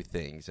learn new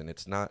things, and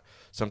it's not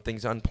some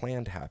things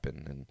unplanned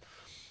happen and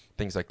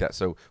things like that.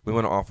 So we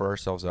want to offer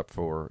ourselves up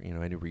for, you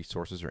know, any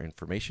resources or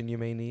information you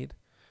may need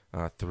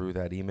through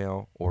that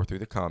email or through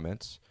the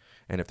comments.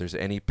 And if there's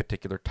any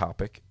particular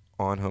topic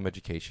on home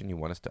education you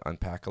want us to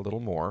unpack a little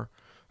more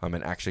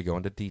and actually go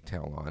into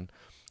detail on,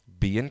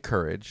 be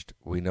encouraged.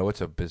 We know it's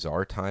a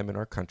bizarre time in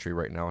our country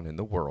right now and in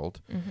the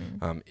world.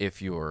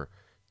 If you're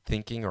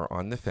thinking or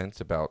on the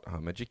fence about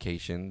home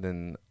education,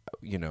 then,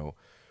 you know,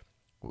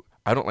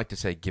 I don't like to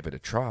say give it a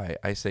try.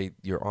 I say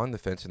you're on the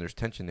fence and there's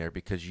tension there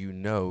because you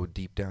know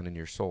deep down in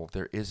your soul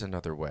there is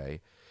another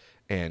way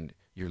and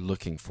you're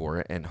looking for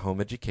it. And home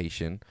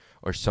education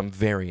or some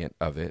variant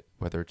of it,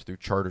 whether it's through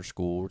charter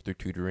school or through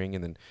tutoring,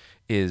 and then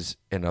is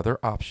another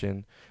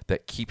option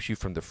that keeps you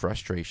from the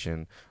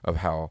frustration of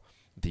how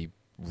the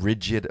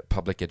rigid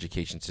public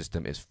education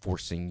system is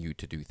forcing you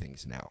to do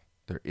things now.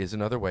 There is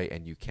another way,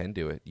 and you can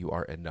do it. You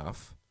are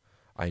enough.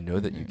 I know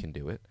that you can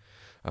do it.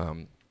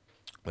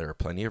 There are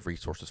plenty of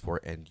resources for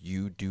it, and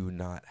you do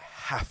not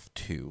have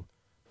to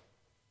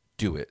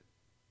do it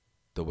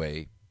the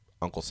way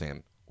Uncle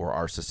Sam or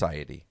our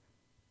society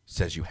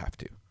says you have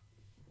to.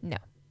 No.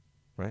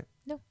 Right?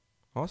 No.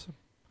 Awesome.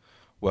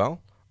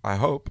 Well, I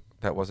hope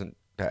that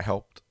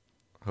helped.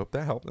 Hope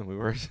that helped, and we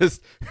were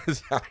just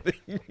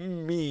sounding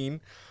mean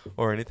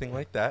or anything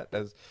like that,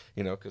 as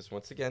you know, because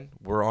once again,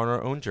 we're on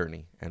our own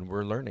journey and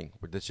we're learning.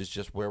 This is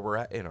just where we're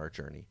at in our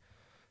journey,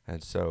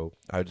 and so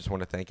I just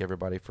want to thank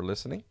everybody for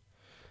listening,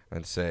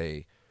 and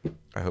say,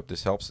 I hope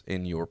this helps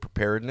in your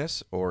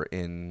preparedness or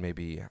in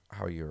maybe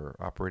how you're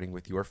operating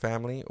with your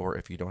family, or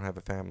if you don't have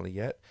a family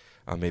yet,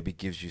 maybe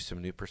gives you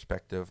some new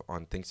perspective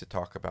on things to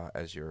talk about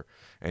as you're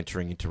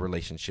entering into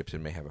relationships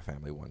and may have a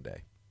family one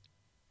day.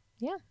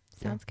 Yeah.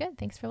 Sounds good.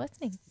 Thanks for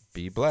listening.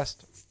 Be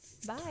blessed.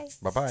 Bye.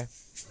 Bye-bye.